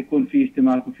 وراح يكون في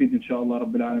اجتماعات مفيد ان شاء الله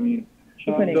رب العالمين.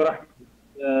 شكرا دكتور احمد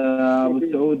ابو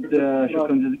سعود،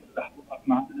 شكرا جزيلا لحضورك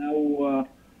معنا،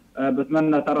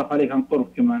 وبتمنى اتعرف عليك عن قرب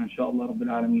كمان ان شاء الله رب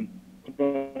العالمين.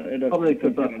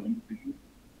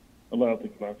 الله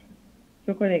يعطيك العافيه.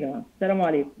 شكرا يا جماعه. السلام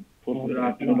عليكم.